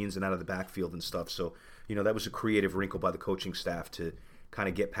some screens and out of the backfield and stuff. So, that was a creative wrinkle by the coaching staff to kind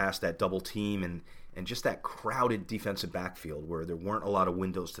of get past that double team and just that crowded defensive backfield where there weren't a lot of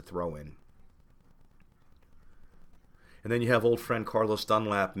windows to throw in. And then you have old friend Carlos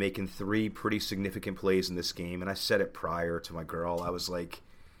Dunlap making 3 pretty significant plays in this game, and I said it prior to my girl. I was like,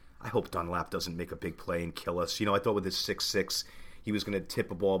 I hope Dunlap doesn't make a big play and kill us. I thought with his 6'6", he was going to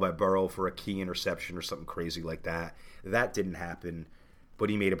tip a ball by Burrow for a key interception or something crazy like that. That didn't happen, but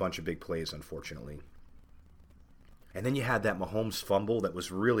he made a bunch of big plays, unfortunately. And then you had that Mahomes fumble that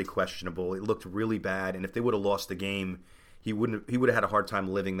was really questionable. It looked really bad, and if they would have lost the game, he would have had a hard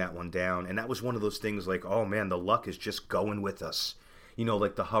time living that one down. And that was one of those things like, oh man, the luck is just going with us.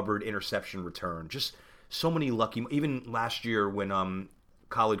 Like the Hubbard interception return. Just so many lucky, even last year when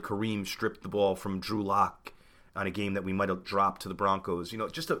Khalid Kareem stripped the ball from Drew Lock on a game that we might have dropped to the Broncos.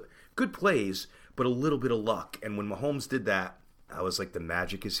 Just good plays, but a little bit of luck. And when Mahomes did that, I was like, the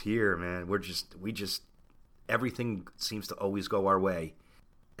magic is here, man. Everything seems to always go our way.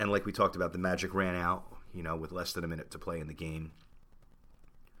 And like we talked about, the magic ran out, with less than a minute to play in the game.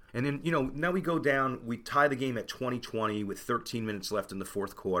 And then, now we go down, we tie the game at 20-20 with 13 minutes left in the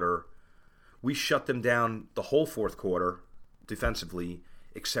fourth quarter. We shut them down the whole fourth quarter defensively,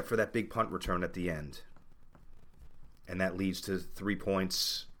 except for that big punt return at the end. And that leads to 3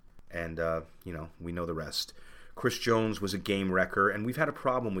 points, and, we know the rest. Chris Jones was a game wrecker, and we've had a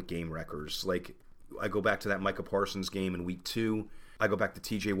problem with game wreckers. Like, I go back to that Micah Parsons game in week 2. I go back to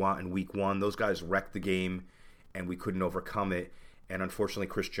TJ Watt in week 1. Those guys wrecked the game, and we couldn't overcome it. And unfortunately,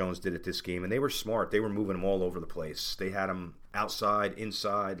 Chris Jones did it this game. And they were smart. They were moving him all over the place. They had him outside,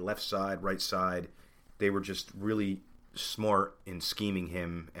 inside, left side, right side. They were just really smart in scheming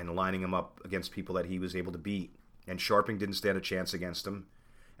him and lining him up against people that he was able to beat. And Sharping didn't stand a chance against him.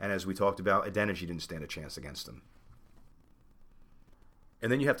 And as we talked about, Adeniji didn't stand a chance against him.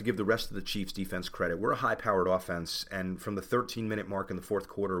 And then you have to give the rest of the Chiefs' defense credit. We're a high-powered offense, and from the 13-minute mark in the fourth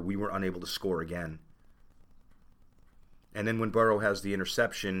quarter, we were unable to score again. And then when Burrow has the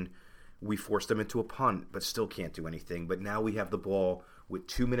interception, we forced him into a punt, but still can't do anything. But now we have the ball with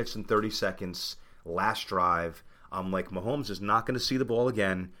 2 minutes and 30 seconds, last drive. I'm like, Mahomes is not going to see the ball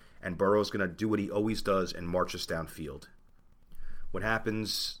again, and Burrow's going to do what he always does and march us downfield. What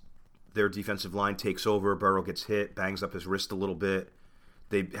happens, their defensive line takes over, Burrow gets hit, bangs up his wrist a little bit.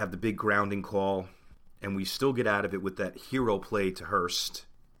 They have the big grounding call, and we still get out of it with that hero play to Hurst,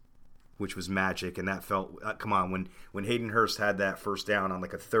 which was magic. And that felt, come on, when Hayden Hurst had that first down on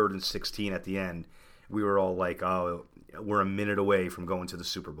like a 3rd and 16 at the end, we were all like, oh, we're a minute away from going to the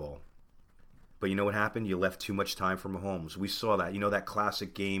Super Bowl. But you know what happened? You left too much time for Mahomes. We saw that. You know that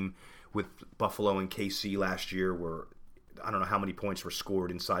classic game with Buffalo and KC last year where I don't know how many points were scored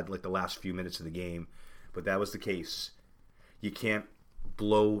inside like the last few minutes of the game, but that was the case. You can't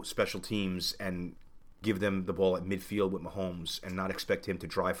blow special teams and give them the ball at midfield with Mahomes and not expect him to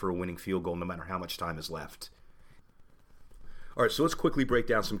drive for a winning field goal no matter how much time is left. All right, so let's quickly break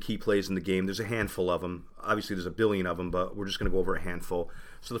down some key plays in the game. There's a handful of them. Obviously, there's a billion of them, but we're just going to go over a handful.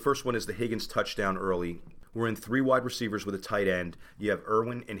 So the first one is the Higgins touchdown early. We're in 3 wide receivers with a tight end. You have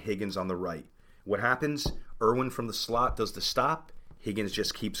Irwin and Higgins on the right. What happens? Irwin from the slot does the stop. Higgins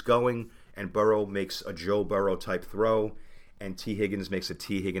just keeps going, and Burrow makes a Joe Burrow-type throw, and T. Higgins makes a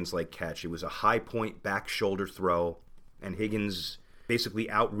T. Higgins-like catch. It was a high-point back shoulder throw, and Higgins basically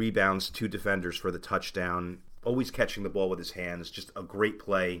out-rebounds 2 defenders for the touchdown, always catching the ball with his hands. Just a great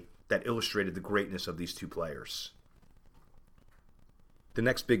play that illustrated the greatness of these 2 players. The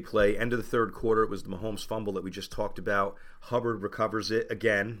next big play, end of the third quarter, it was the Mahomes fumble that we just talked about. Hubbard recovers it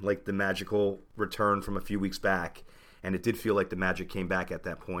again, like the magical return from a few weeks back, and it did feel like the magic came back at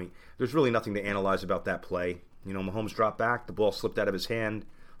that point. There's really nothing to analyze about that play. You know, Mahomes dropped back, the ball slipped out of his hand,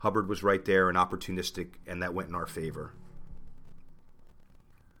 Hubbard was right there and opportunistic, and that went in our favor.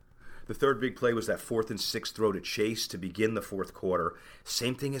 The third big play was that 4th and 6 throw to Chase to begin the fourth quarter.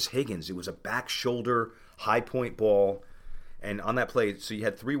 Same thing as Higgins. It was a back shoulder, high point ball. And on that play, so you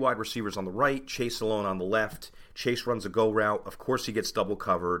had 3 wide receivers on the right, Chase alone on the left. Chase runs a go route. Of course he gets double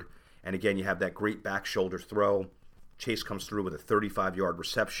covered. And again, you have that great back shoulder throw. Chase comes through with a 35-yard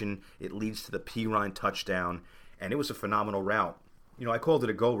reception. It leads to the Pirine touchdown, and it was a phenomenal route. You know, I called it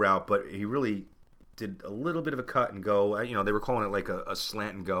a go route, but he really did a little bit of a cut and go. You know, they were calling it like a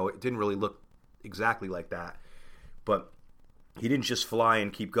slant and go. It didn't really look exactly like that. But he didn't just fly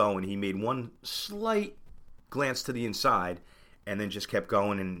and keep going. He made one slight glance to the inside and then just kept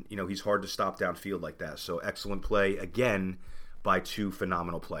going, and, you know, he's hard to stop downfield like that. So excellent play, again, by 2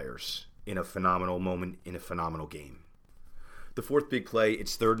 phenomenal players in a phenomenal moment in a phenomenal game. The fourth big play,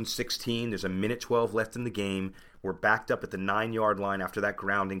 it's 3rd and 16. There's a minute 12 left in the game. We're backed up at the 9-yard line after that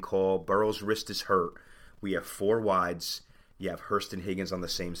grounding call. Burrow's wrist is hurt. We have 4 wides. You have Hurst and Higgins on the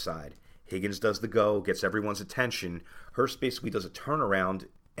same side. Higgins does the go, gets everyone's attention. Hurst basically does a turnaround,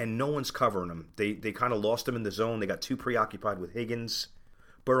 and no one's covering him. They kind of lost him in the zone. They got too preoccupied with Higgins.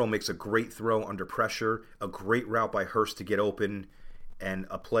 Burrow makes a great throw under pressure, a great route by Hurst to get open, and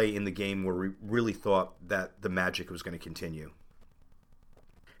a play in the game where we really thought that the magic was going to continue.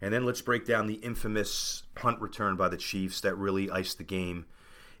 And then let's break down the infamous punt return by the Chiefs that really iced the game.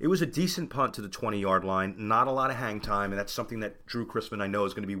 It was a decent punt to the 20-yard line, not a lot of hang time, and that's something that Drew Chrisman, I know,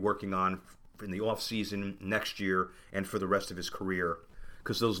 is going to be working on in the offseason next year and for the rest of his career,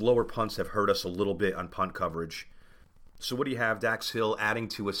 because those lower punts have hurt us a little bit on punt coverage. So what do you have? Dax Hill adding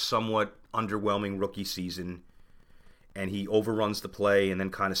to a somewhat underwhelming rookie season, and he overruns the play and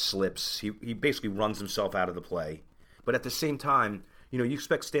then kind of slips. He basically runs himself out of the play. But at the same time, you know, you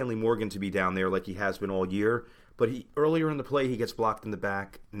expect Stanley Morgan to be down there like he has been all year, but earlier in the play, he gets blocked in the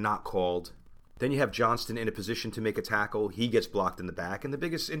back, not called. Then you have Johnston in a position to make a tackle. He gets blocked in the back. And the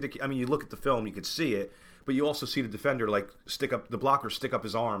biggest you look at the film, you could see it, but you also see the defender stick up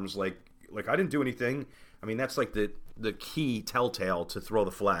his arms like I didn't do anything. I mean, that's like the key telltale to throw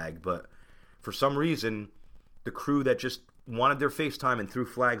the flag. But for some reason, the crew that just wanted their face time and threw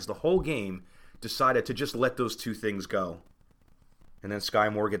flags the whole game decided to just let those 2 things go. And then Sky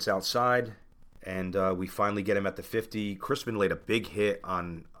Moore gets outside, and we finally get him at the 50. Crispin laid a big hit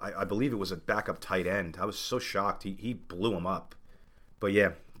on, I believe it was a backup tight end. I was so shocked. He blew him up. But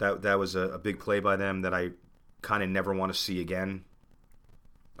yeah, that was a big play by them that I kind of never want to see again.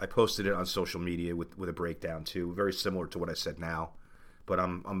 I posted it on social media with a breakdown too, very similar to what I said now. But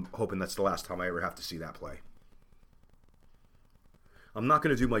I'm hoping that's the last time I ever have to see that play. I'm not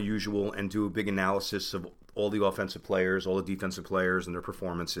going to do my usual and do a big analysis of all the offensive players, all the defensive players and their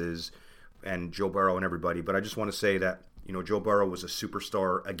performances, and Joe Burrow and everybody. But I just want to say that, Joe Burrow was a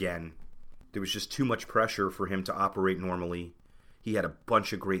superstar again. There was just too much pressure for him to operate normally. He had a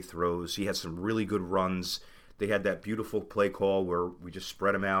bunch of great throws. He had some really good runs. They had that beautiful play call where we just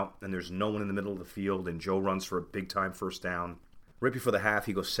spread him out, and there's no one in the middle of the field, and Joe runs for a big-time first down. Right before the half,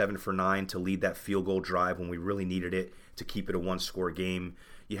 he goes 7 for 9 to lead that field goal drive when we really needed it to keep it a one-score game.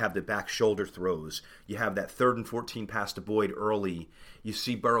 You have the back shoulder throws. You have that 3rd and 14 pass to Boyd early. You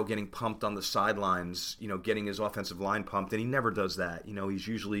see Burrow getting pumped on the sidelines, getting his offensive line pumped, and he never does that.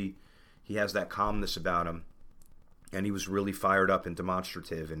 He has that calmness about him, and he was really fired up and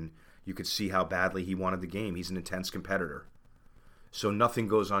demonstrative, and you could see how badly he wanted the game. He's an intense competitor. So nothing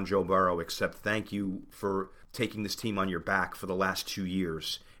goes on Joe Burrow except thank you for taking this team on your back for the last 2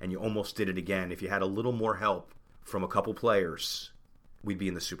 years, and you almost did it again. If you had a little more help from a couple players, we'd be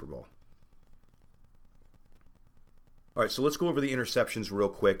in the Super Bowl. All right, so let's go over the interceptions real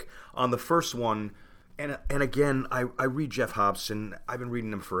quick. On the first one, and again, I read Jeff Hobson. I've been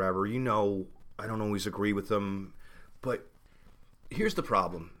reading him forever. I don't always agree with him, but here's the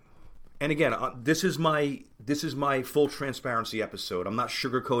problem. And again, this is my full transparency episode. I'm not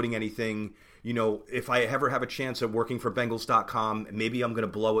sugarcoating anything. If I ever have a chance at working for Bengals.com, maybe I'm going to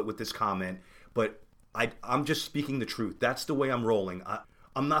blow it with this comment. But I'm just speaking the truth. That's the way I'm rolling.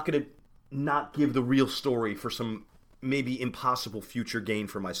 I'm not going to not give the real story for some maybe impossible future gain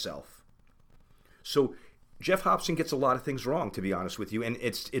for myself. So Jeff Hobson gets a lot of things wrong, to be honest with you. And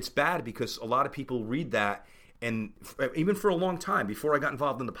it's bad because a lot of people read that. And even for a long time, before I got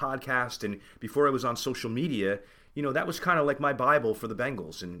involved in the podcast and before I was on social media, that was kind of like my Bible for the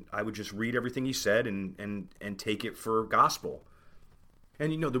Bengals. And I would just read everything he said and take it for gospel.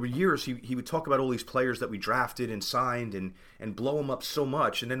 And, there were years he would talk about all these players that we drafted and signed and blow them up so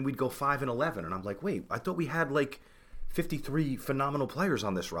much. And then we'd go 5-11. And I'm like, wait, I thought we had like 53 phenomenal players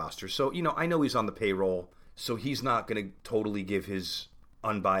on this roster. So, I know he's on the payroll, so he's not going to totally give his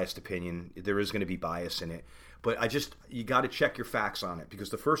unbiased opinion. There is going to be bias in it. But you got to check your facts on it,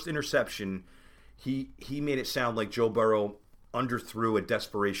 because the first interception, he made it sound like Joe Burrow underthrew a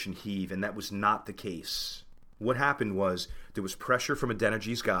desperation heave, and that was not the case. What happened was there was pressure from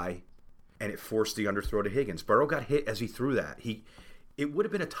Adeneji's guy, and it forced the underthrow to Higgins. Burrow got hit as he threw that. It would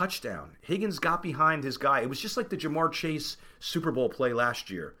have been a touchdown. Higgins got behind his guy. It was just like the Jamar Chase Super Bowl play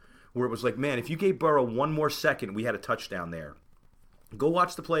last year, where it was like, man, if you gave Burrow one more second, we had a touchdown there. Go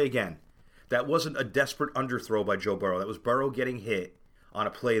watch the play again. That wasn't a desperate underthrow by Joe Burrow. That was Burrow getting hit on a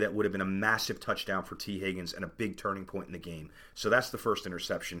play that would have been a massive touchdown for T. Higgins and a big turning point in the game. So that's the first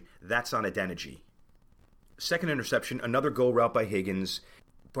interception. That's on Adeneji. Second interception, another go route by Higgins.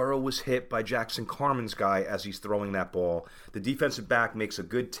 Burrow was hit by Jackson Carman's guy as he's throwing that ball. The defensive back makes a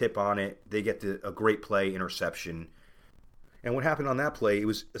good tip on it. They get a great play, interception. And what happened on that play,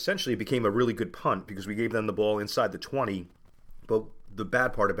 it became a really good punt because we gave them the ball inside the 20. But the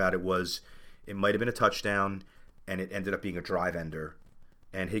bad part about it was it might have been a touchdown, and it ended up being a drive ender.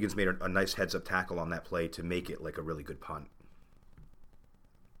 And Higgins made a nice heads-up tackle on that play to make it like a really good punt.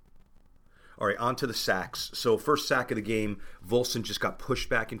 All right, on to the sacks. So first sack of the game, Volson just got pushed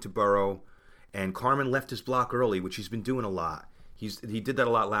back into Burrow, and Carman left his block early, which he's been doing a lot. He did that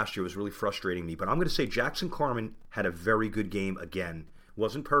a lot last year. It was really frustrating me. But I'm going to say Jackson Carman had a very good game again.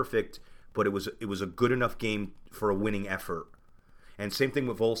 Wasn't perfect, but it was a good enough game for a winning effort. And same thing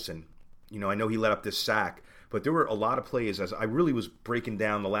with Volson. I know he let up this sack, but there were a lot of plays as I really was breaking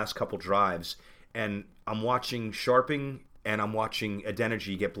down the last couple drives, and I'm watching Sharping and I'm watching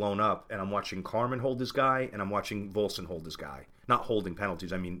Adeneji get blown up, and I'm watching Carman hold his guy, and I'm watching Volson hold his guy. Not holding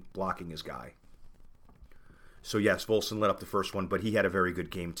penalties, I mean blocking his guy. So yes, Volson let up the first one, but he had a very good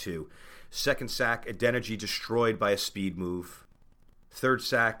game too. Second sack, Adeneji destroyed by a speed move. Third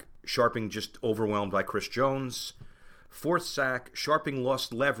sack, Sharping just overwhelmed by Chris Jones. Fourth sack, Sharping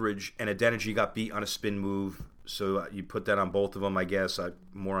lost leverage, and Adeneji got beat on a spin move. So you put that on both of them, I guess.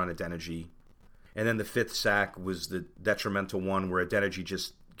 More on Adeneji. And then the fifth sack was the detrimental one where Adeneji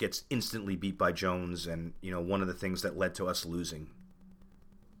just gets instantly beat by Jones, and, one of the things that led to us losing.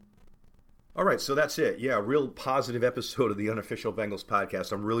 All right, so that's it. Yeah, a real positive episode of the Unofficial Bengals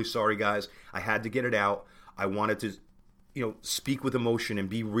podcast. I'm really sorry, guys. I had to get it out. I wanted to speak with emotion and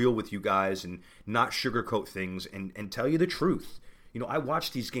be real with you guys and not sugarcoat things and tell you the truth. I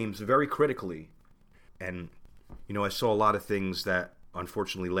watched these games very critically, and, I saw a lot of things that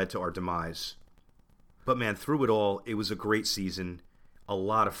unfortunately led to our demise. But man, through it all, it was a great season. A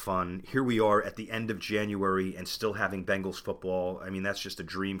lot of fun. Here we are at the end of January and still having Bengals football. I mean, that's just a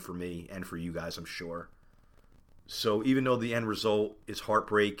dream for me and for you guys, I'm sure. So even though the end result is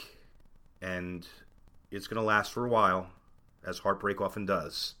heartbreak, and it's going to last for a while, as heartbreak often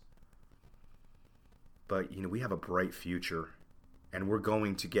does, but, we have a bright future, and we're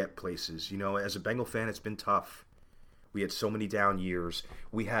going to get places. As a Bengal fan, it's been tough. We had so many down years.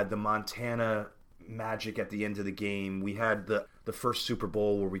 We had the Montana magic at the end of the game. We had the first Super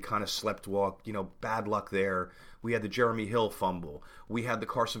Bowl where we kind of slept walk, bad luck there. We had the Jeremy Hill fumble. We had the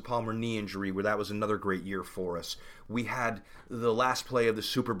Carson Palmer knee injury where that was another great year for us. We had the last play of the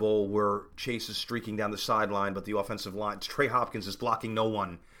Super Bowl where Chase is streaking down the sideline, but the offensive line, Trey Hopkins is blocking no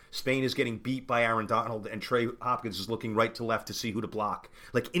one. Spain is getting beat by Aaron Donald, and Trey Hopkins is looking right to left to see who to block.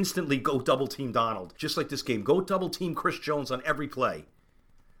 Like, instantly go double-team Donald. Just like this game. Go double-team Chris Jones on every play.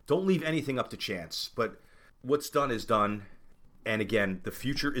 Don't leave anything up to chance. But what's done is done. And again, the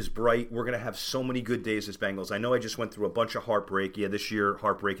future is bright. We're going to have so many good days as Bengals. I know I just went through a bunch of heartbreak. Yeah, this year,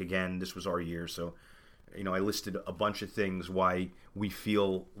 heartbreak again. This was our year. So, I listed a bunch of things why we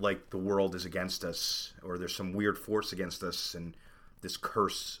feel like the world is against us, or there's some weird force against us, and this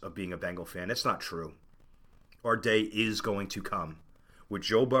curse of being a Bengal fan. It's not true. Our day is going to come. With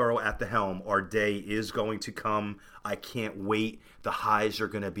Joe Burrow at the helm, our day is going to come. I can't wait. The highs are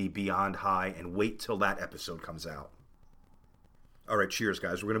going to be beyond high, and wait till that episode comes out. All right, cheers,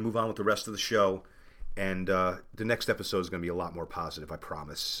 guys. We're going to move on with the rest of the show, and the next episode is going to be a lot more positive, I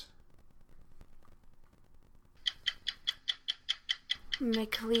promise.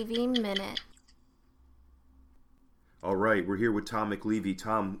 McLeavy Minute. All right, we're here with Tom McLeavy.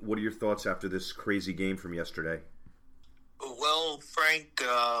 Tom, what are your thoughts after this crazy game from yesterday? Well, Frank, they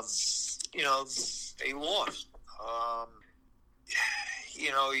lost.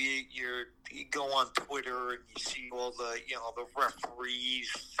 You go on Twitter and you see all the referees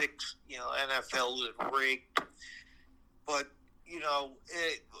fix, NFL is rigged. But,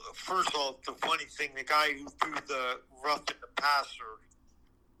 first off, the funny thing, the guy who threw the roughing the passer,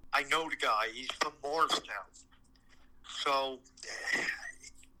 I know the guy. He's from Morristown. So,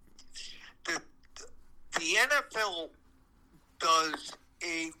 the NFL does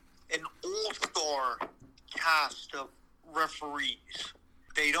an all-star cast of referees.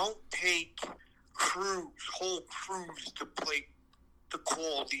 They don't take whole crews to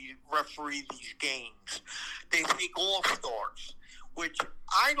referee these games. They take all-stars, which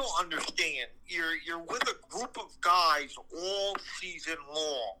I don't understand. You're with a group of guys all season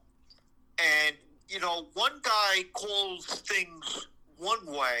long, and one guy calls things one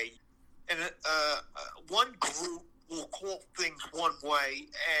way, and one group will call things one way,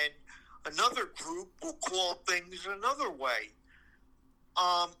 and another group will call things another way.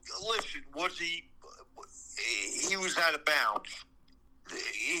 Listen, he was out of bounds.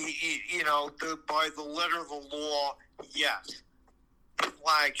 By the letter of the law, yes, the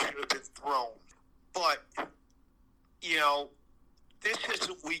flag should have been thrown. But, this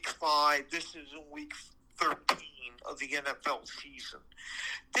isn't week 5. This isn't week 13 of the NFL season.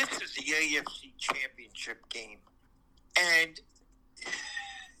 This is the AFC Championship game. And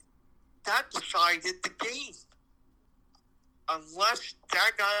that decided the game. Unless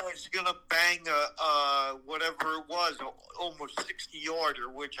that guy was going to bang whatever it was, almost 60-yarder,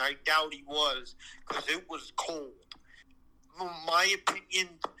 which I doubt he was, because it was cold. In my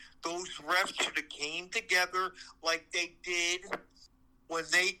opinion, those refs should have came together like they did when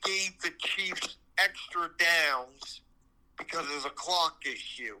they gave the Chiefs extra downs because of the clock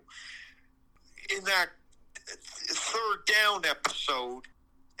issue. In that third down episode,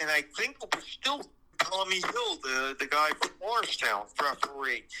 and I think it was still Tommy Hill, the guy from Morristown,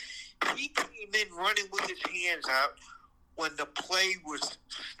 referee. He came in running with his hands out when the play was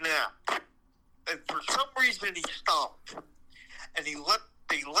snapped. And for some reason he stopped. And they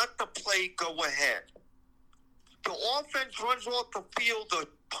let the play go ahead. The offense runs off the field. The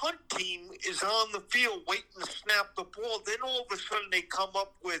punt team is on the field waiting to snap the ball. Then all of a sudden they come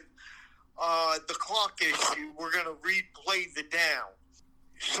up with the clock issue. We're going to replay the down.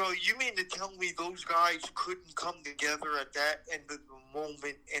 So you mean to tell me those guys couldn't come together at that end of the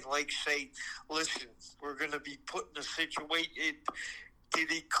moment and say, listen, we're going to be put in a situation.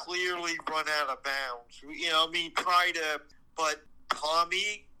 Did he clearly run out of bounds? But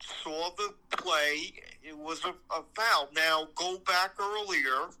Tommy saw the play. It was a foul. Now go back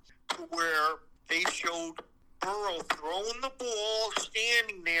earlier to where they showed Burrow throwing the ball,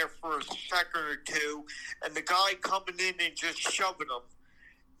 standing there for a second or two, and the guy coming in and just shoving him.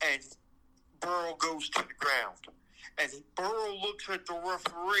 And Burrow goes to the ground. And Burrow looks at the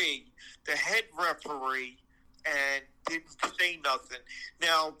referee, the head referee, and didn't say nothing.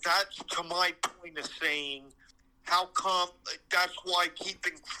 Now, that's to my point of saying, how come, that's why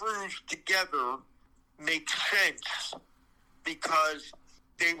keeping crews together makes sense, because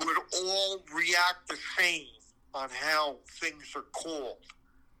they would all react the same on how things are called.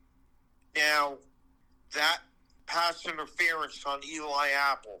 Now, that pass interference on Eli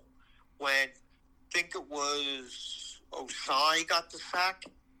Apple, when I think it was Osai got the sack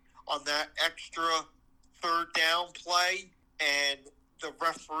on that extra third down play, and the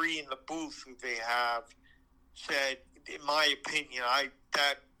referee in the booth who they have said, in my opinion, I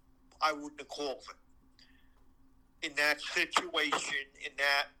wouldn't have called it. In that situation,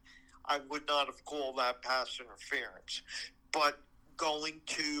 I would not have called that pass interference. But going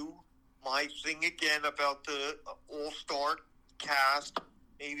to my thing again about the all-star cast,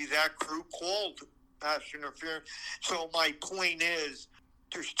 maybe that crew called pass interference. So my point is,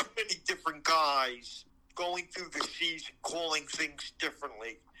 there's too many different guys going through the season calling things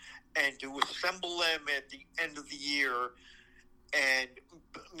differently, and to assemble them at the end of the year and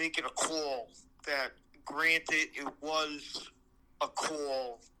making a call that, granted, it was a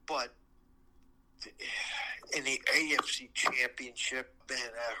call, but in the AFC Championship, man,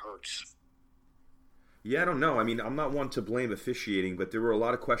 that hurts. Yeah, I don't know. I mean, I'm not one to blame officiating, but there were a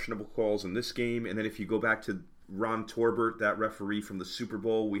lot of questionable calls in this game. And then if you go back to Ron Torbert, that referee from the Super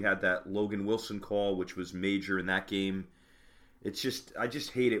Bowl, we had that Logan Wilson call, which was major in that game. I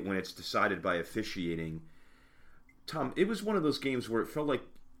just hate it when it's decided by officiating. Tom, it was one of those games where it felt like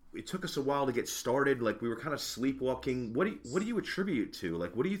it took us a while to get started. Like we were kind of sleepwalking. What do you attribute it to?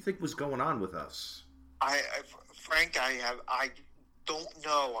 Like, what do you think was going on with us? Frank, I don't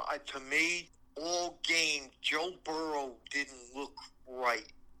know. To me, all game, Joe Burrow didn't look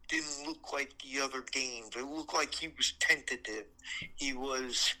right. Didn't look like the other games. It looked like he was tentative. He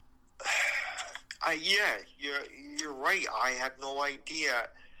was. You're right. I had no idea.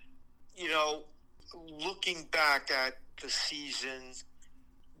 Looking back at the season,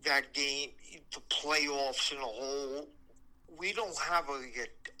 that game, the playoffs in a whole, we don't have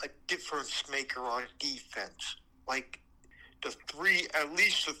a difference maker on defense. Like at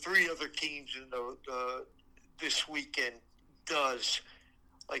least the three other teams in the this weekend does,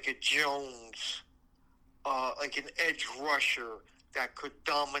 like a Jones, like an edge rusher that could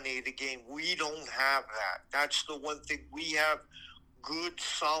dominate a game. We don't have that. That's the one thing. We have good,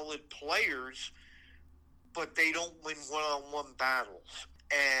 solid players, but they don't win one-on-one battles.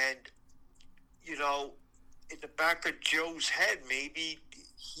 And, in the back of Joe's head, maybe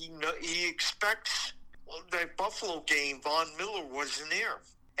he expects that Buffalo game, Von Miller wasn't there.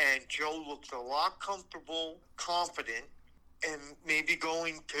 And Joe looked a lot comfortable, confident, and maybe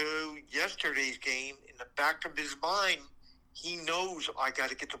going to yesterday's game, in the back of his mind, he knows I got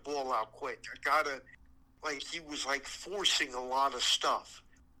to get the ball out quick. He was forcing a lot of stuff.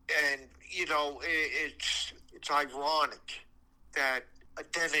 And, it's ironic that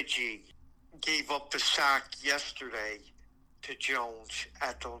Adeniji gave up the sack yesterday to Jones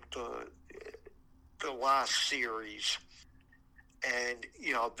at the last series. And,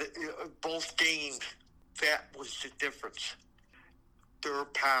 both games, that was the difference. Their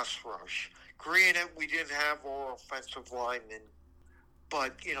pass rush. Granted, we didn't have our offensive linemen,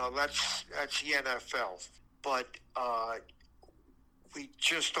 but, that's the NFL. But we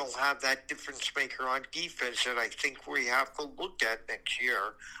just don't have that difference maker on defense that I think we have to look at next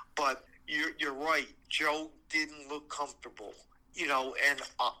year. But you're right. Joe didn't look comfortable, and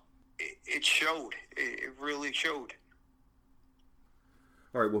it showed. It really showed.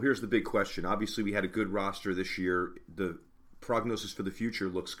 All right, well, here's the big question. Obviously, we had a good roster this year. The prognosis for the future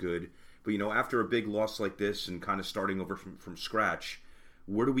looks good. But, after a big loss like this and kind of starting over from scratch,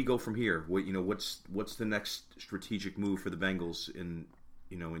 where do we go from here? What's the next strategic move for the Bengals in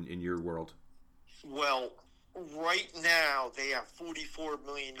your world? Well, right now they have $44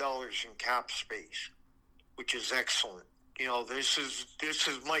 million in cap space, which is excellent. This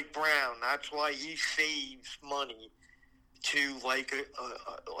is Mike Brown. That's why he saves money to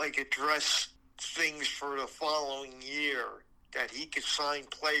address things for the following year, that he could sign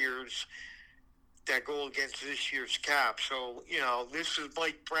players that go against this year's cap. So, this is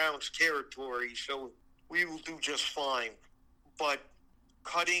Mike Brown's territory, so we will do just fine. But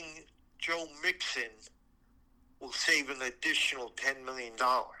cutting Joe Mixon will save an additional $10 million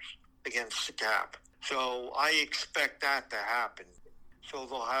against the cap. So I expect that to happen. So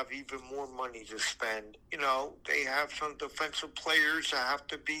they'll have even more money to spend. They have some defensive players that have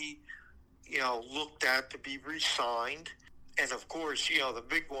to be, looked at to be re-signed. And, of course, the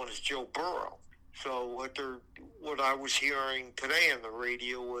big one is Joe Burrow. So what I was hearing today on the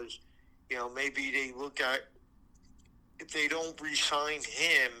radio was, maybe they look at if they don't re-sign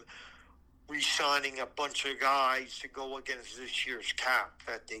him, re-signing a bunch of guys to go against this year's cap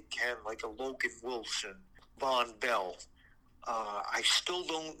that they can, like a Logan Wilson, Von Bell. I still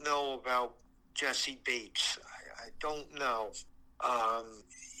don't know about Jesse Bates. I don't know.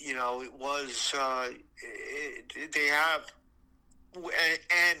 It was, they have,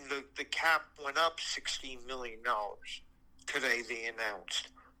 and the cap went up $16 million today, they announced.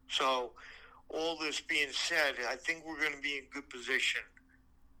 So, all this being said, I think we're going to be in good position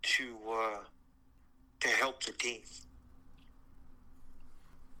to help the team.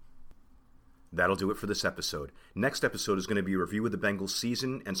 That'll do it for this episode. Next episode is going to be a review of the Bengals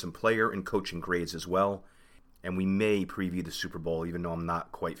season and some player and coaching grades as well. And we may preview the Super Bowl, even though I'm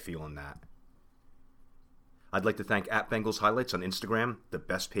not quite feeling that. I'd like to thank @Bengals Highlights on Instagram, the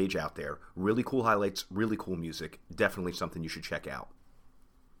best page out there. Really cool highlights, really cool music. Definitely something you should check out.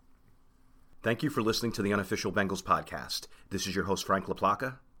 Thank you for listening to the Unofficial Bengals Podcast. This is your host, Frank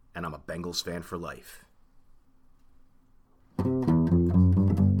LaPlaca, and I'm a Bengals fan for life.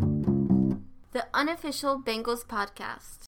 The Unofficial Bengals Podcast.